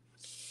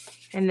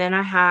 And then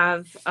I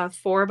have a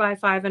 4 by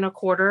 5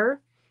 1/4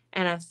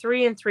 and a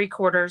 3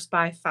 3/4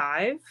 by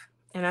 5.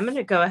 And I'm going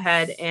to go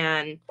ahead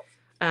and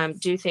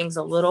do things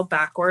a little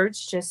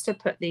backwards just to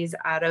put these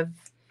out of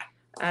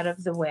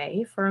the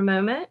way for a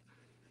moment.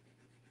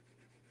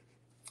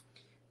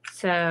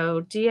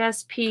 So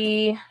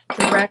DSP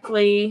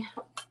directly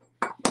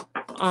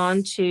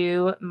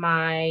onto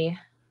my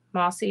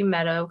Mossy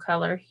Meadow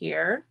color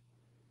here.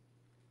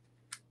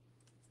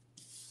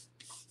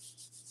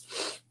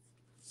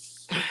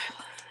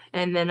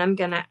 And then I'm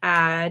going to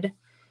add,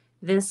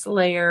 this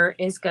layer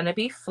is going to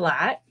be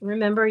flat.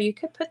 Remember, you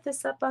could put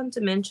this up on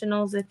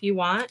dimensionals if you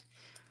want.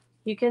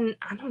 You can,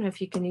 I don't know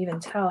if you can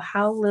even tell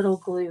how little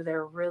glue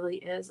there really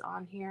is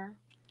on here.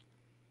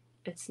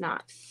 It's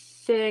not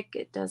thick.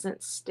 It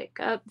doesn't stick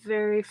up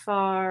very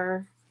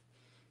far.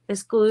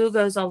 This glue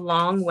goes a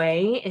long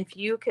way. If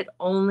you could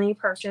only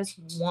purchase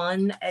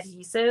one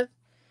adhesive,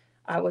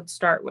 I would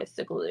start with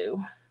the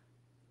glue.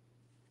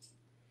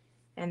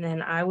 And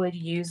then I would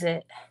use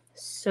it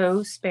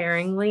so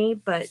sparingly,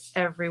 but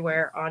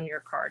everywhere on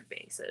your card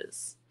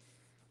bases.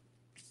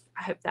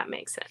 I hope that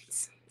makes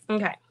sense.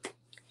 Okay.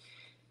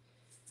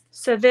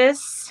 So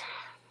this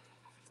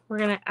we're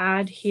going to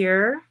add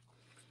here,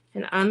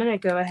 and I'm going to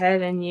go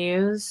ahead and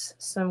use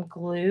some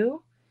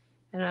glue,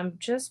 and I'm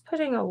just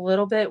putting a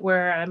little bit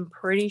where I'm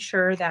pretty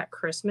sure that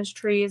Christmas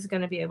tree is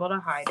going to be able to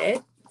hide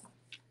it,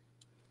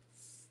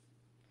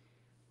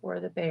 or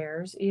the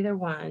bears, either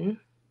one.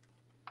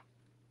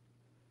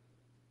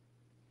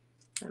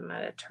 I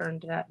might have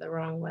turned that the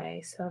wrong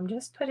way, so I'm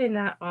just putting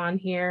that on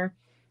here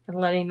and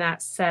letting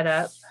that set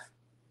up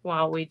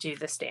while we do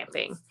the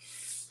stamping.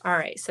 All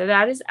right, so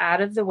that is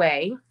out of the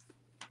way.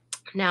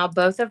 Now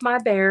both of my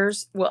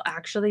bears will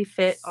actually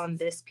fit on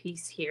this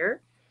piece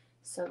here.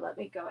 So let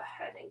me go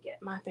ahead and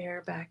get my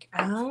bear back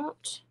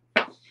out.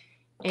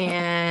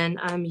 And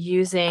I'm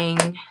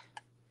using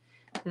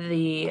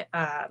the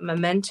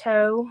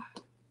Memento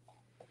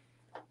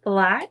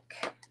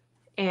Black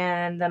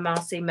and the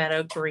Mossy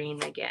Meadow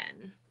Green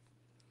again.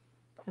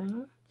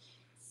 Okay.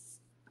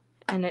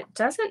 And it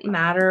doesn't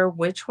matter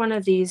which one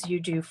of these you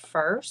do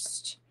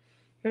first.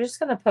 You're just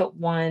going to put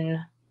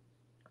one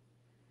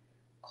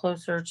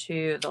closer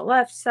to the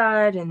left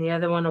side and the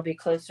other one will be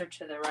closer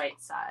to the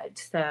right side.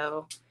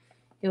 So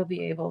you'll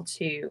be able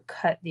to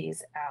cut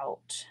these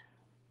out.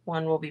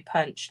 One will be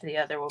punched, the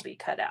other will be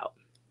cut out.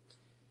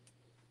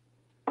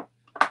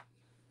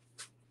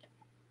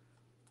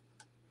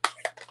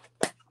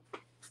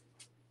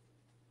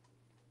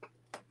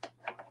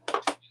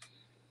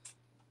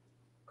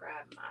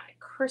 Grab my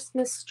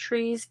Christmas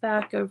trees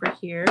back over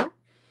here.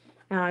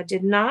 Now I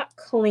did not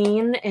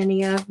clean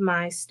any of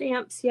my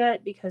stamps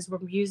yet because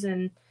we're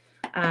using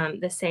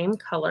the same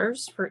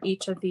colors for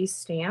each of these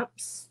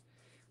stamps,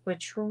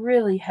 which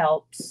really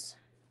helps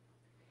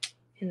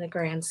in the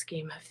grand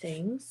scheme of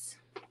things.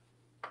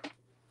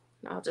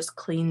 I'll just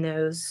clean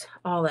those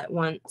all at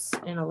once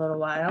in a little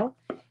while.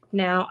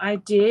 Now I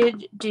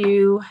did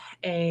do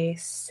a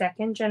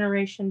second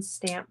generation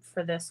stamp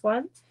for this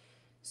one.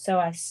 So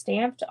I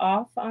stamped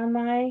off on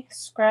my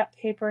scrap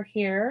paper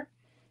here,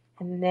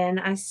 and then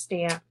I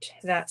stamped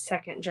that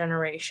second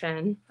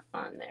generation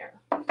on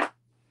there.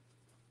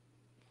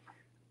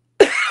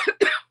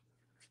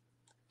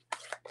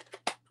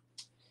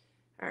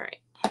 All right,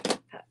 put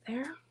that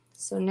there.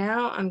 So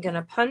now I'm going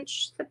to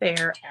punch the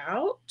bear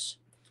out.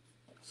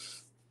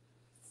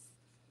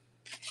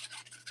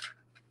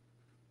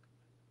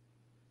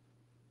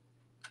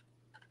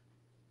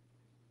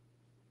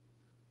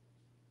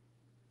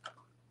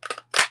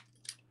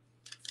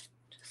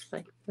 Just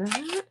like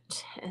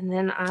that. And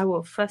then I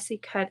will fussy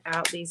cut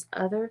out these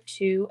other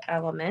two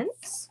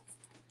elements.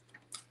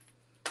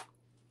 I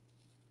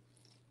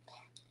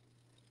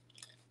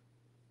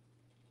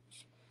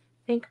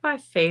think my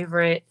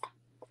favorite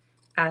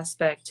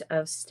aspect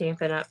of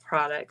Stampin' Up!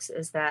 Products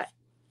is that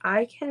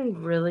I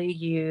can really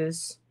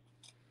use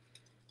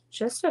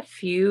just a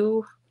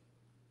few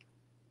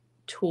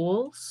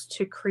tools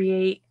to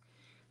create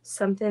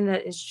something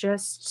that is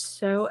just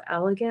so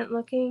elegant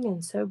looking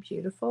and so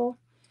beautiful.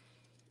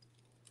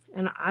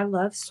 And I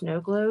love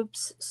snow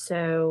globes,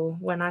 so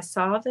when I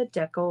saw the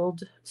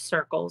deckled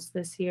circles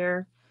this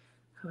year,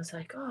 I was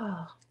like,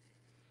 oh,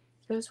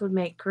 those would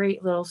make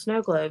great little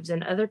snow globes,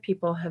 and other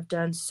people have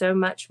done so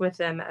much with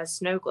them as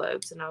snow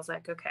globes. And I was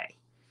like, okay,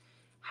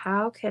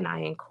 how can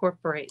I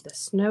incorporate the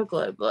snow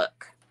globe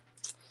look?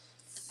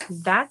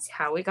 That's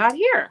how we got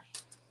here.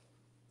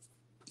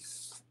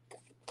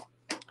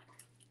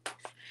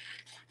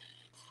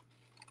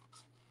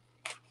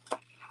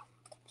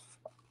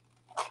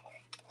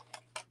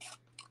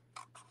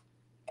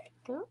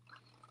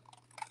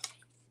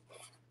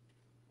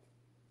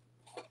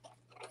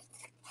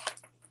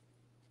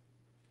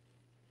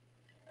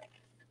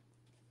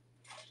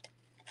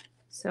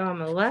 So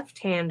I'm a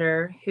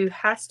left-hander who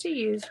has to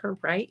use her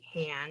right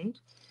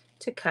hand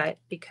to cut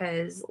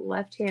because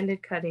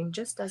left-handed cutting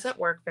just doesn't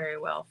work very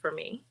well for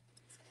me.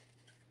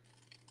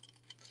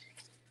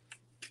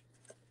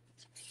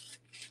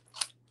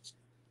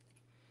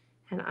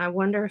 And I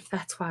wonder if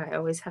that's why I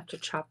always have to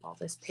chop all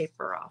this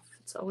paper off.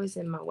 It's always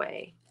in my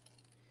way.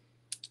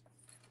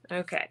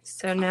 Okay,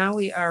 so now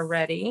we are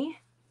ready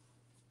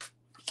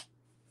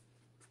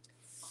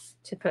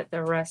to put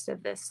the rest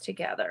of this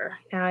together.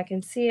 Now I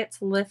can see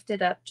it's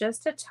lifted up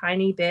just a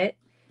tiny bit.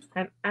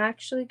 I'm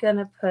actually going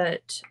to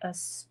put a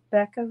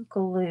speck of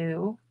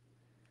glue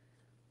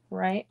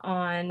right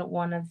on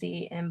one of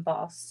the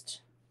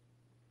embossed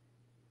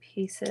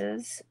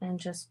pieces and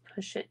just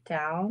push it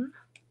down.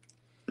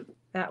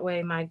 That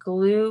way my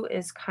glue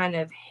is kind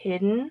of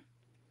hidden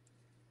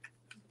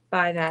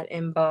by that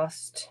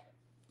embossed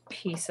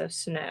piece of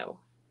snow.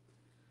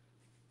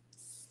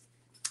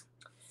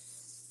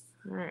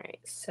 All right,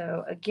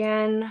 so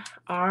again,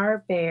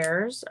 our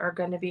bears are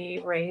going to be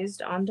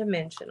raised on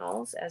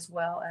dimensionals as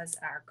well as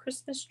our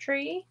Christmas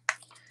tree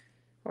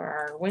or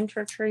our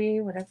winter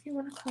tree, whatever you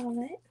want to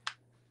call it.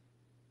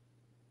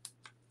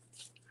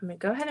 I'm going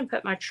to go ahead and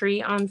put my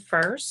tree on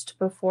first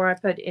before I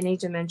put any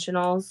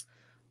dimensionals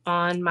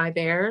on my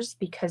bears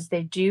because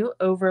they do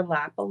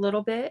overlap a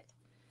little bit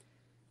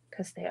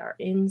because they are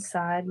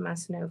inside my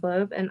snow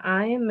globe. And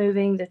I am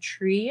moving the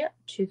tree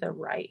to the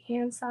right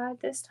hand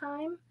side this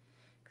time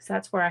because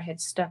that's where I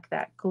had stuck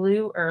that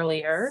glue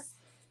earlier.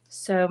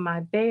 So my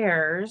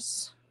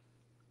bears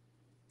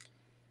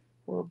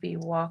will be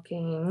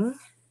walking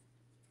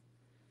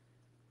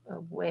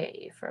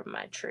away from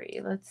my tree.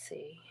 Let's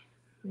see.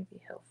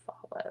 Maybe he'll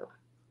follow.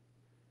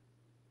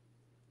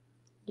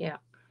 Yeah,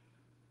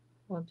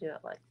 we'll do it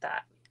like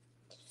that.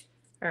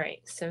 All right,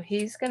 so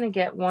he's going to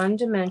get one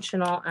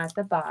dimensional at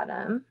the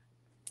bottom.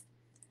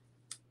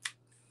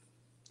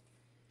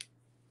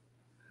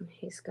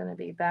 He's going to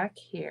be back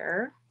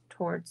here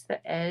towards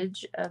the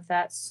edge of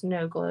that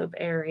snow globe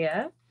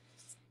area.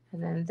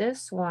 And then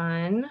this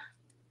one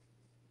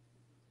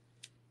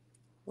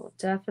will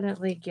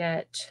definitely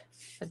get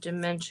a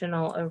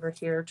dimensional over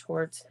here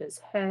towards his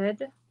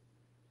head.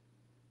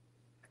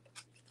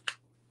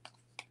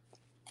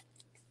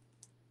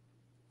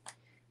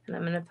 And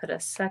I'm going to put a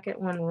second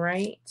one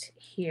right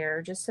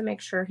here just to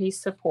make sure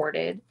he's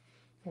supported.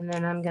 And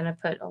then I'm going to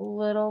put a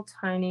little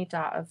tiny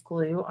dot of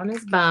glue on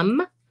his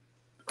bum.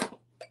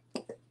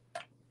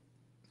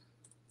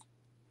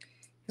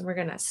 And we're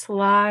going to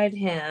slide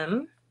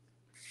him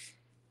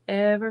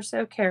ever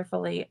so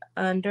carefully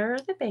under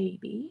the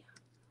baby,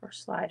 or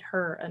slide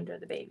her under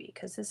the baby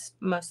because this is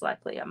most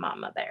likely a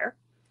mama bear.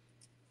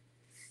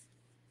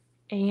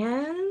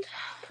 And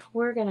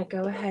we're going to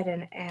go ahead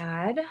and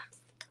add,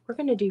 we're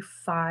going to do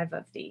 5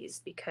 of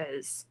these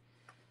because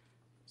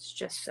it's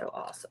just so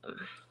awesome.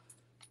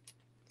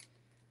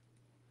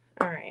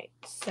 All right,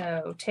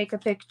 so take a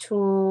pick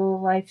tool,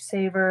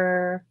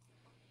 lifesaver.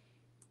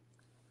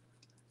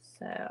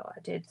 So I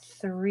did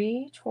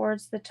 3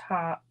 towards the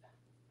top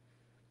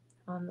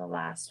on the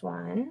last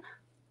one.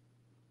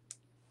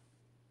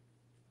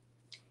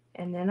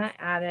 And then I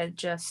added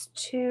just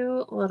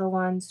 2 little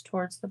ones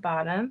towards the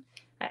bottom.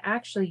 I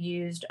actually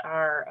used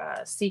our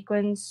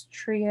sequins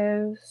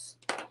trios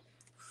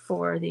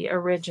for the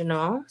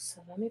original.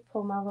 So let me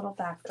pull my little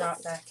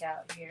backdrop back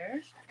out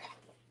here.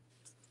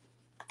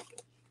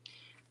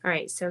 All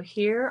right, so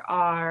here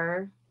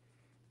are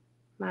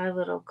my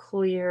little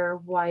clear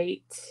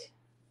white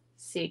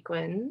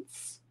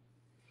sequins.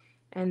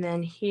 And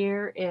then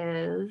here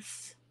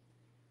is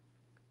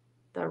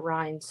the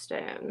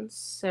rhinestones.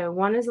 So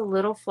one is a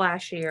little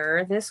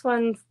flashier. This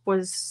one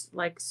was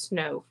like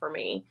snow for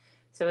me.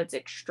 So it's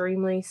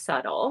extremely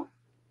subtle.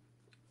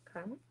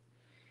 Okay.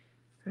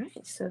 All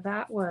right, so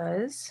that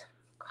was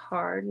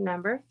card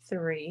number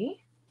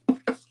 3.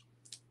 All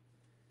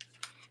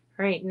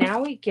right,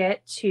 now we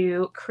get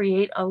to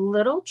create a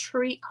little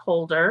treat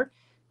holder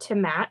to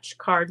match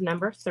card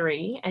number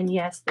 3. And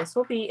yes, this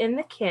will be in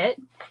the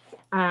kit.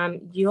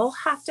 You'll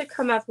have to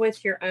come up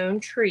with your own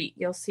treat.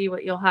 You'll see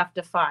what you'll have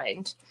to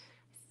find.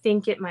 I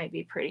think it might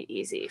be pretty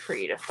easy for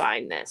you to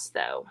find this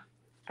though.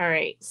 All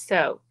right,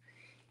 so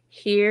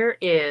here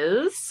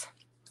is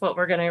what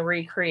we're going to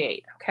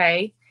recreate,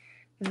 okay?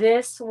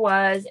 This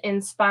was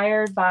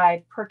inspired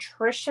by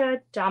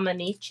Patricia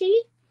Dominici,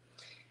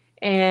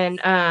 and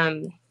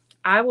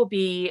I will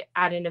be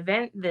at an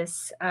event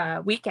this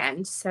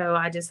weekend, so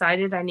I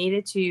decided I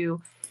needed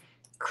to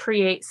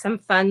create some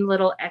fun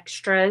little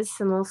extras,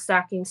 some little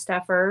stocking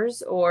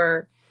stuffers,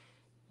 or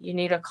you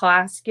need a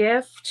class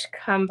gift,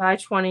 come buy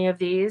 20 of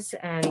these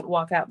and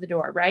walk out the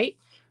door, right?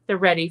 They're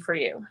ready for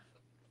you.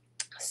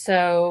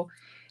 So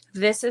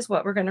this is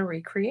what we're going to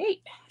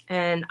recreate.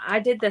 And I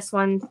did this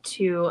one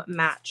to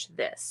match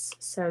this.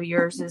 So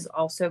yours is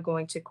also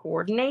going to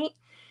coordinate.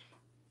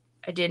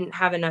 I didn't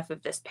have enough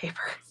of this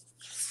paper.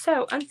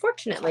 So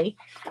unfortunately,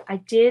 I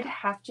did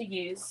have to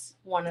use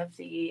one of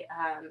these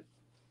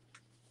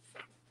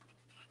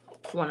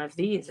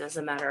as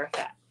a matter of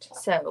fact.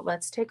 So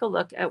let's take a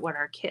look at what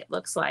our kit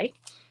looks like.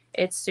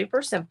 It's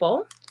super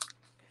simple.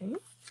 Okay.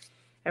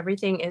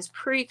 Everything is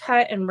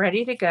pre-cut and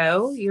ready to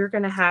go. You're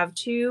going to have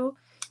 2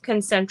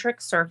 concentric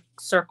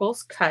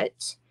circles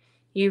cut.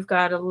 You've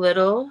got a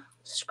little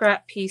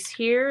scrap piece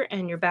here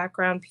and your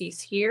background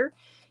piece here.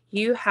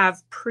 You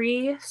have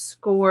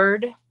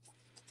pre-scored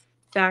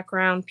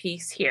background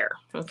piece here.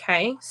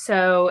 Okay,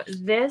 so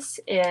this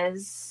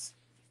is,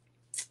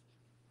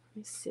 let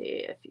me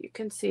see if you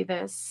can see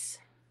this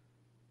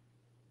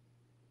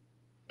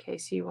in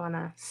case you want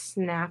to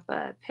snap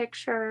a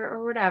picture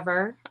or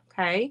whatever.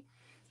 Okay,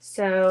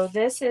 So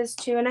this is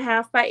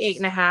 2.5 by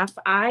 8.5.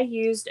 I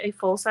used a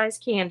full-size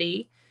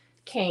candy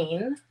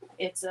cane.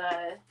 It's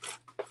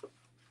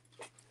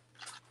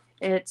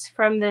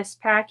from this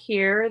pack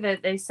here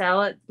that they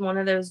sell at one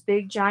of those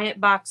big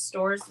giant box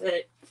stores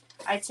that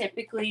I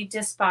typically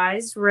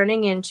despise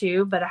running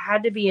into, but I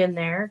had to be in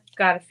there.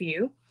 Got a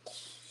few.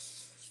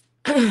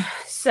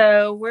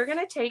 So we're going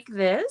to take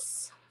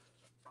this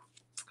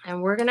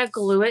and we're going to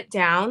glue it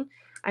down.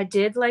 I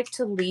did like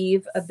to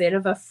leave a bit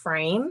of a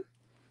frame.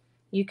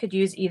 You could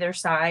use either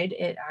side.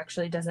 It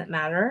actually doesn't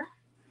matter.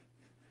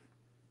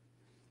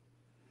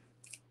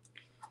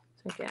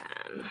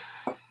 Again.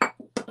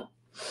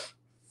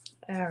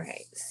 All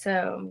right,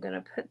 so I'm going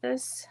to put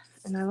this,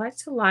 and I like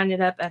to line it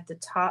up at the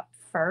top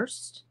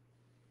first.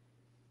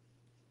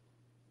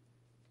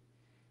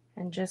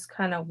 And just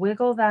kind of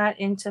wiggle that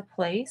into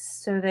place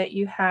so that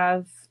you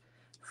have,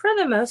 for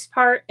the most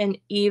part, an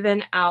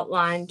even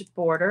outlined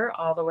border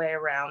all the way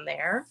around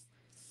there.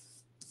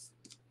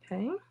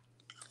 Okay.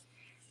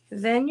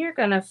 Then you're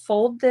going to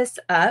fold this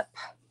up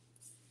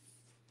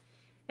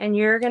and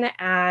you're going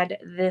to add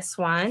this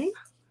one,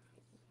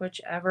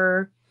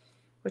 whichever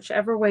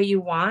way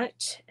you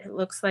want. It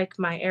looks like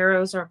my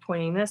arrows are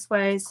pointing this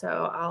way,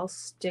 so I'll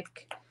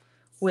stick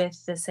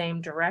with the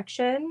same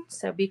direction.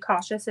 So be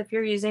cautious if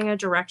you're using a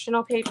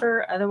directional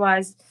paper,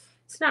 otherwise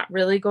it's not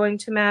really going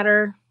to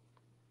matter.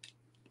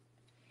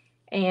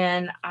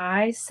 And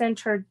I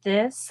centered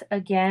this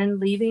again,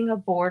 leaving a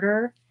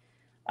border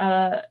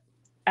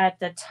at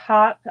the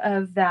top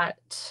of that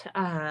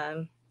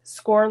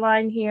score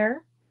line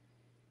here.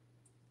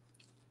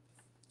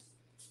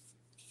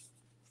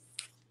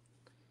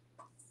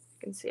 You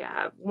can see I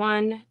have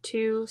 1,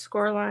 2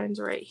 score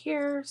lines right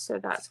here, so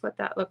that's what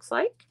that looks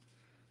like.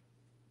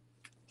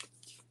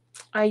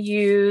 I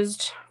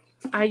used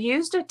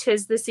a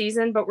 'Tis the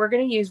Season, but we're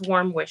going to use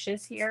Warm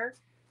Wishes here.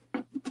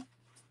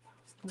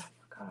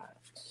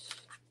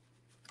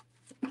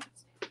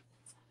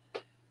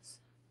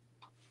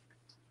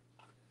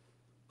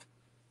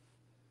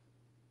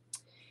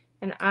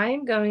 And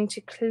I'm going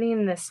to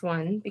clean this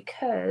one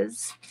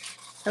because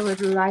I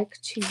would like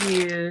to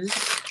use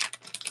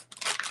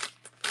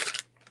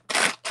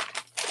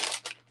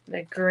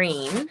the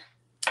green.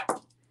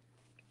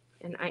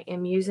 And I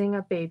am using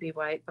a baby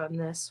wipe on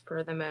this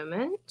for the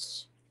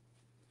moment.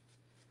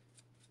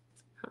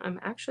 I'm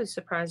actually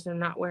surprised I'm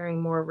not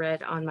wearing more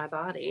red on my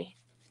body.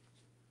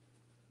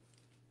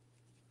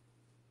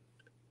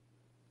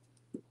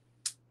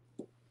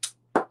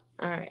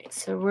 All right,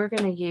 so we're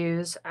going to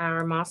use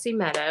our Mossy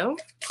Meadow.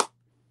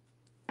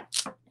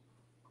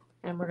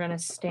 And we're going to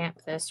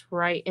stamp this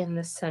right in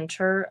the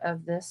center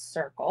of this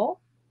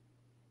circle.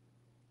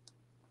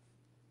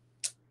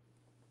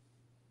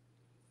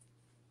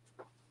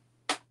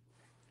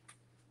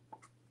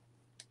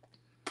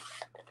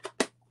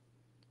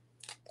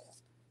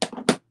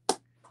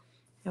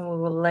 And we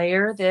will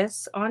layer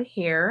this on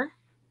here.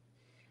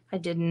 I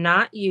did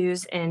not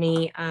use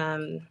any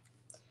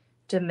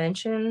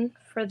dimension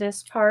for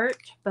this part,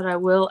 but I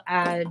will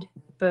add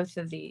both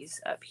of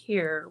these up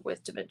here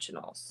with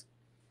dimensionals.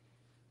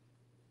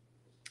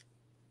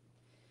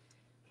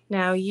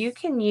 Now you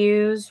can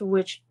use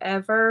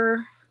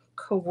whichever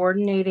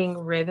coordinating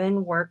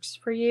ribbon works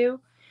for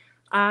you.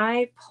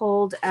 I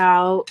pulled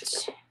out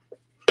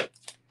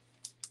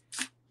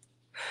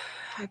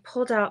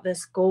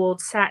this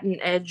gold satin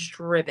edged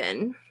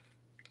ribbon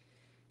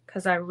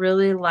because I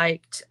really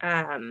liked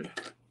that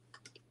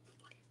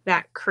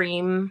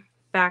cream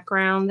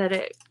background that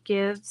it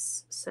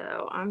gives.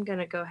 So I'm going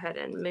to go ahead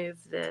and move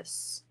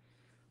this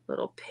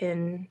little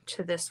pin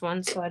to this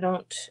one so I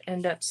don't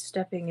end up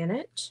stepping in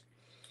it.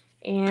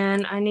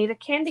 And I need a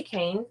candy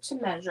cane to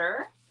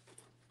measure.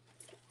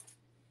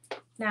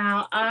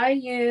 Now I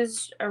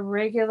used a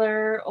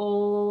regular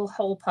old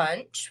hole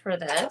punch for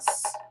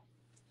this.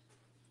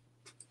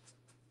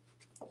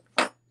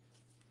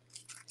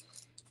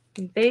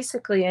 And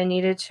basically I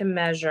needed to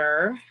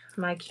measure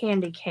my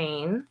candy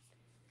cane.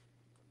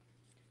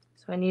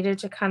 So I needed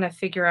to kind of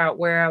figure out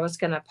where I was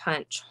going to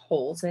punch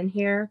holes in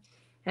here.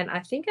 And I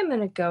think I'm going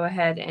to go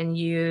ahead and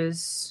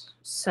use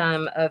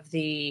some of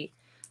the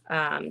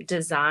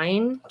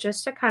design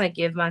just to kind of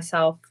give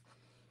myself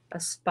a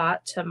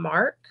spot to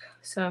mark.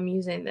 So I'm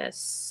using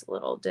this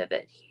little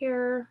divot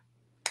here.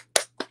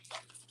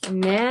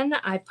 And then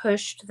I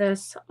pushed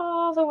this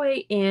all the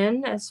way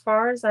in as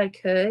far as I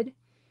could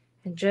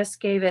and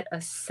just gave it a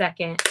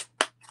second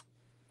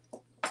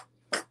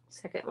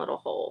little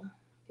hole.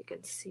 You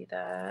can see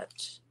that.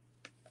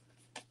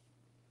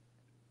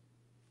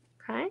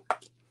 Okay.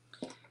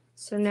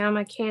 So now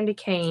my candy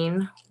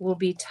cane will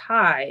be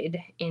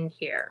tied in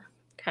here.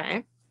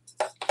 Okay.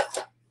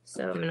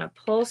 So I'm going to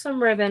pull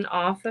some ribbon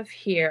off of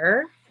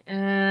here,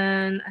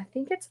 and I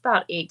think it's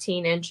about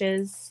 18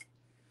 inches.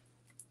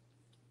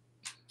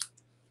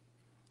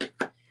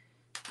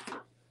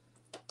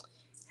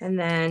 And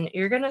then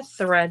you're going to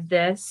thread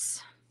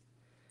this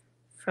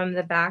from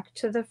the back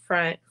to the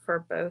front for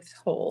both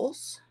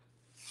holes.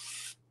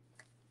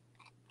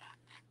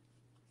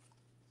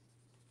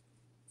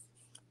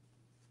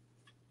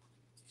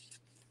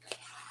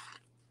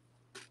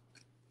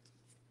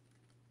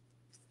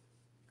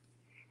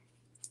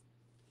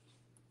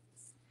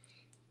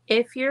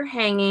 If you're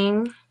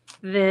hanging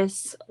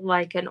this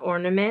like an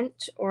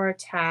ornament or a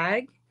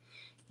tag,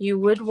 you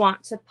would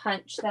want to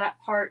punch that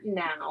part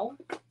now.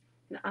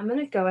 And I'm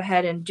going to go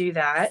ahead and do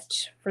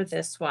that for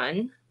this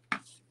one.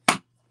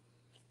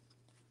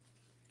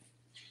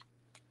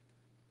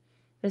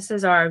 This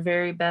is our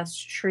very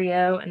best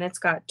trio, and it's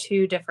got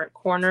 2 different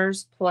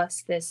corners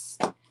plus this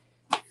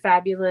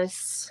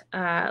fabulous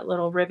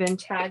little ribbon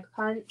tag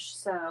punch.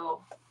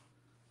 So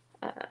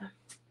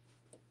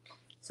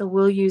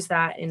we'll use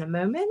that in a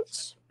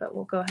moment, but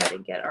we'll go ahead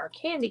and get our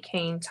candy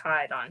cane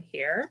tied on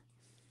here.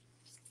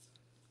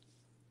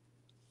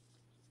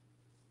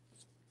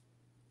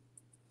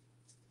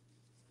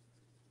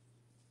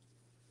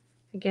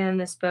 Again,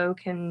 this bow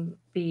can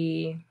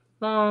be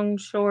long,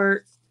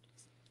 short,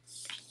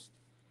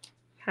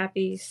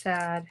 happy,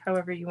 sad,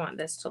 however you want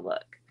this to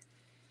look.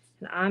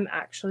 And I'm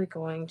actually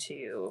going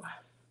to, I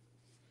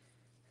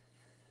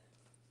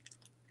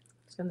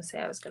was going to say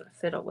I was going to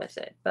fiddle with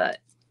it, but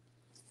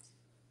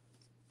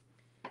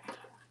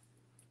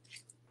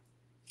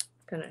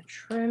I'm going to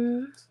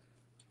trim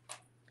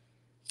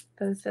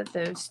both of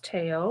those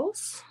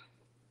tails.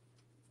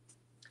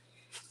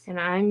 And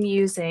I'm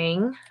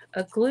using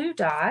a glue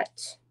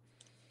dot,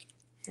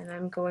 and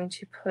I'm going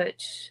to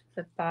put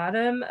the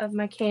bottom of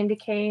my candy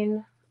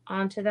cane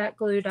onto that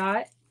glue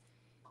dot.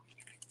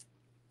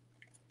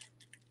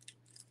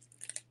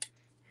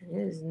 And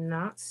it is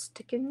not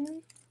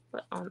sticking.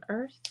 What on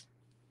earth?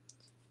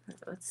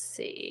 Let's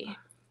see.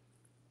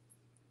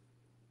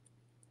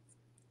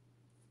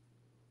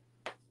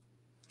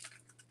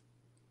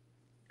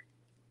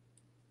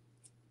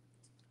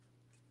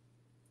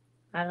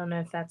 I don't know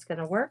if that's going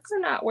to work or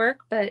not work,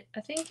 but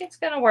I think it's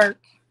going to work.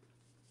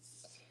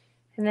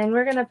 And then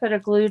we're going to put a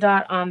glue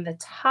dot on the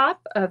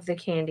top of the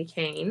candy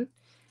cane.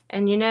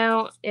 And you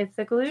know, if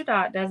the glue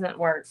dot doesn't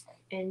work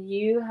and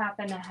you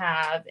happen to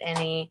have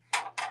any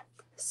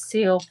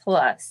Seal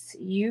Plus,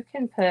 you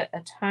can put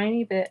a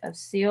tiny bit of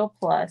Seal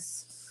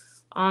Plus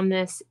on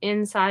this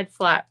inside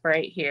flap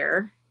right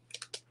here.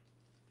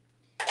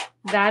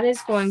 That is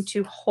going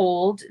to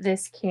hold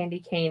this candy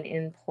cane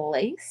in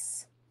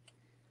place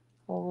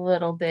a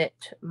little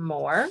bit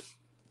more.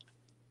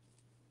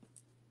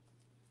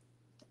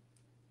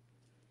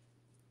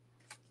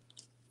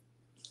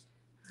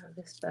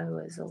 This bow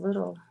is a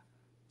little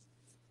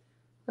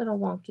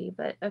wonky,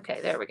 but okay,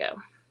 there we go.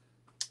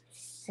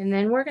 And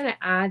then we're going to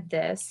add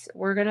this.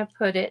 We're going to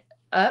put it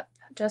up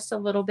just a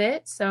little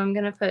bit. So I'm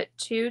going to put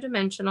 2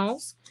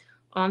 dimensionals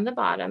on the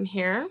bottom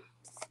here.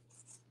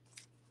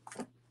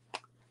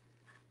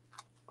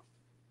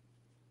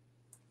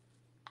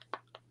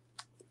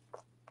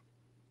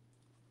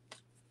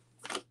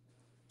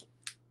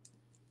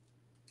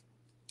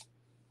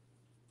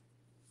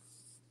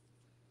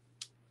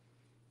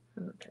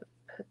 I'm going to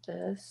put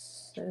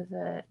this so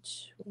that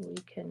we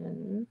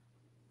can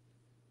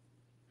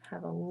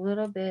have a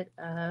little bit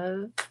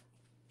of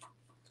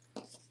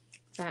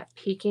that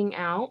peeking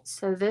out.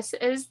 So this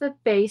is the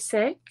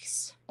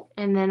basics,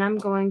 and then I'm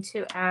going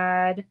to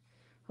add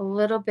a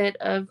little bit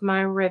of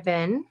my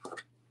ribbon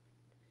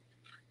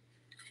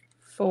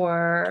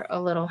for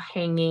a little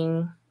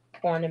hanging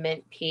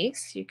ornament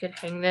piece. You could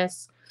hang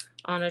this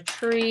on a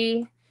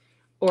tree,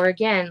 or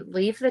again,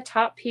 leave the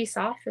top piece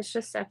off. It's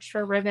just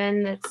extra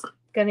ribbon that's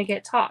going to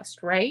get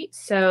tossed, right?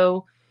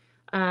 So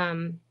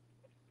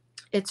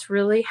it's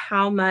really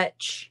how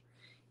much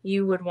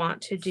you would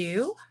want to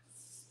do.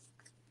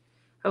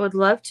 I would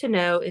love to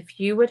know if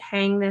you would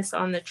hang this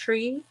on the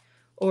tree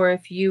or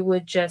if you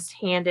would just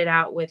hand it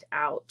out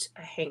without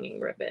a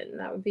hanging ribbon.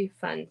 That would be a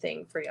fun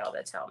thing for y'all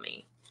to tell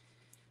me.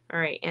 All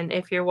right, and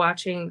if you're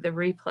watching the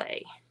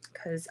replay,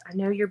 because I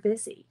know you're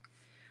busy.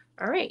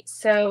 All right,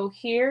 so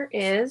here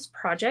is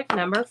project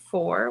number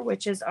 4,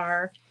 which is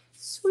our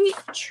sweet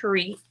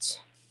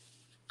treat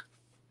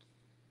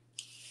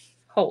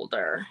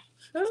holder.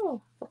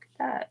 Oh, look at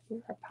that.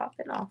 We are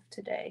popping off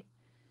today.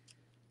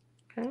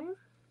 Okay.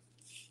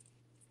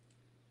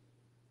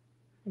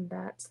 And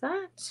that's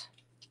that.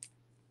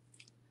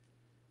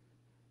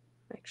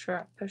 Make sure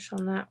I push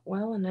on that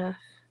well enough.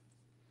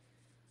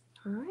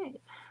 All right,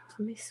 let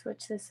me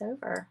switch this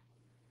over.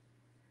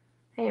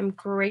 I am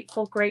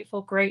grateful,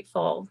 grateful,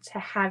 grateful to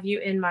have you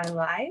in my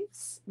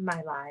lives.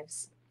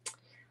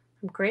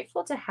 I'm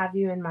grateful to have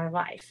you in my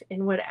life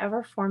in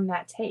whatever form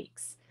that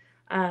takes.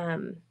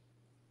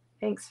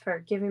 Thanks for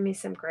giving me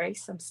some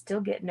grace. I'm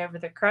still getting over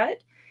the crud.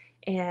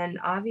 And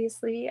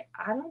obviously,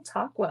 I don't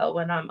talk well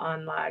when I'm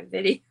on live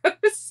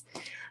videos.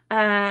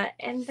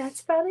 And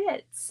that's about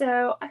it.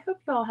 So I hope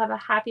you all have a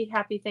happy,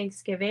 happy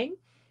Thanksgiving.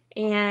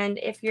 And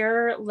if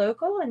you're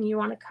local and you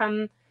want to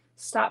come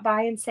stop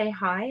by and say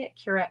hi at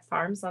Curette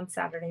Farms on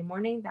Saturday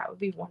morning, that would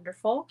be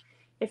wonderful.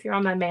 If you're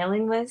on my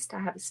mailing list, I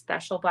have a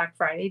special Black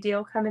Friday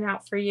deal coming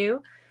out for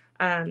you.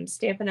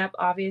 Stampin' Up!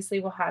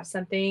 Obviously will have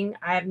something.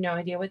 I have no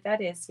idea what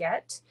that is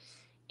yet.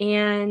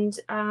 And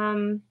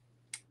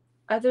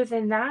other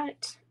than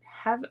that,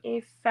 have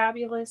a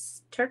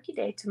fabulous Turkey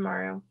Day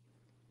tomorrow.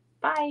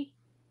 Bye.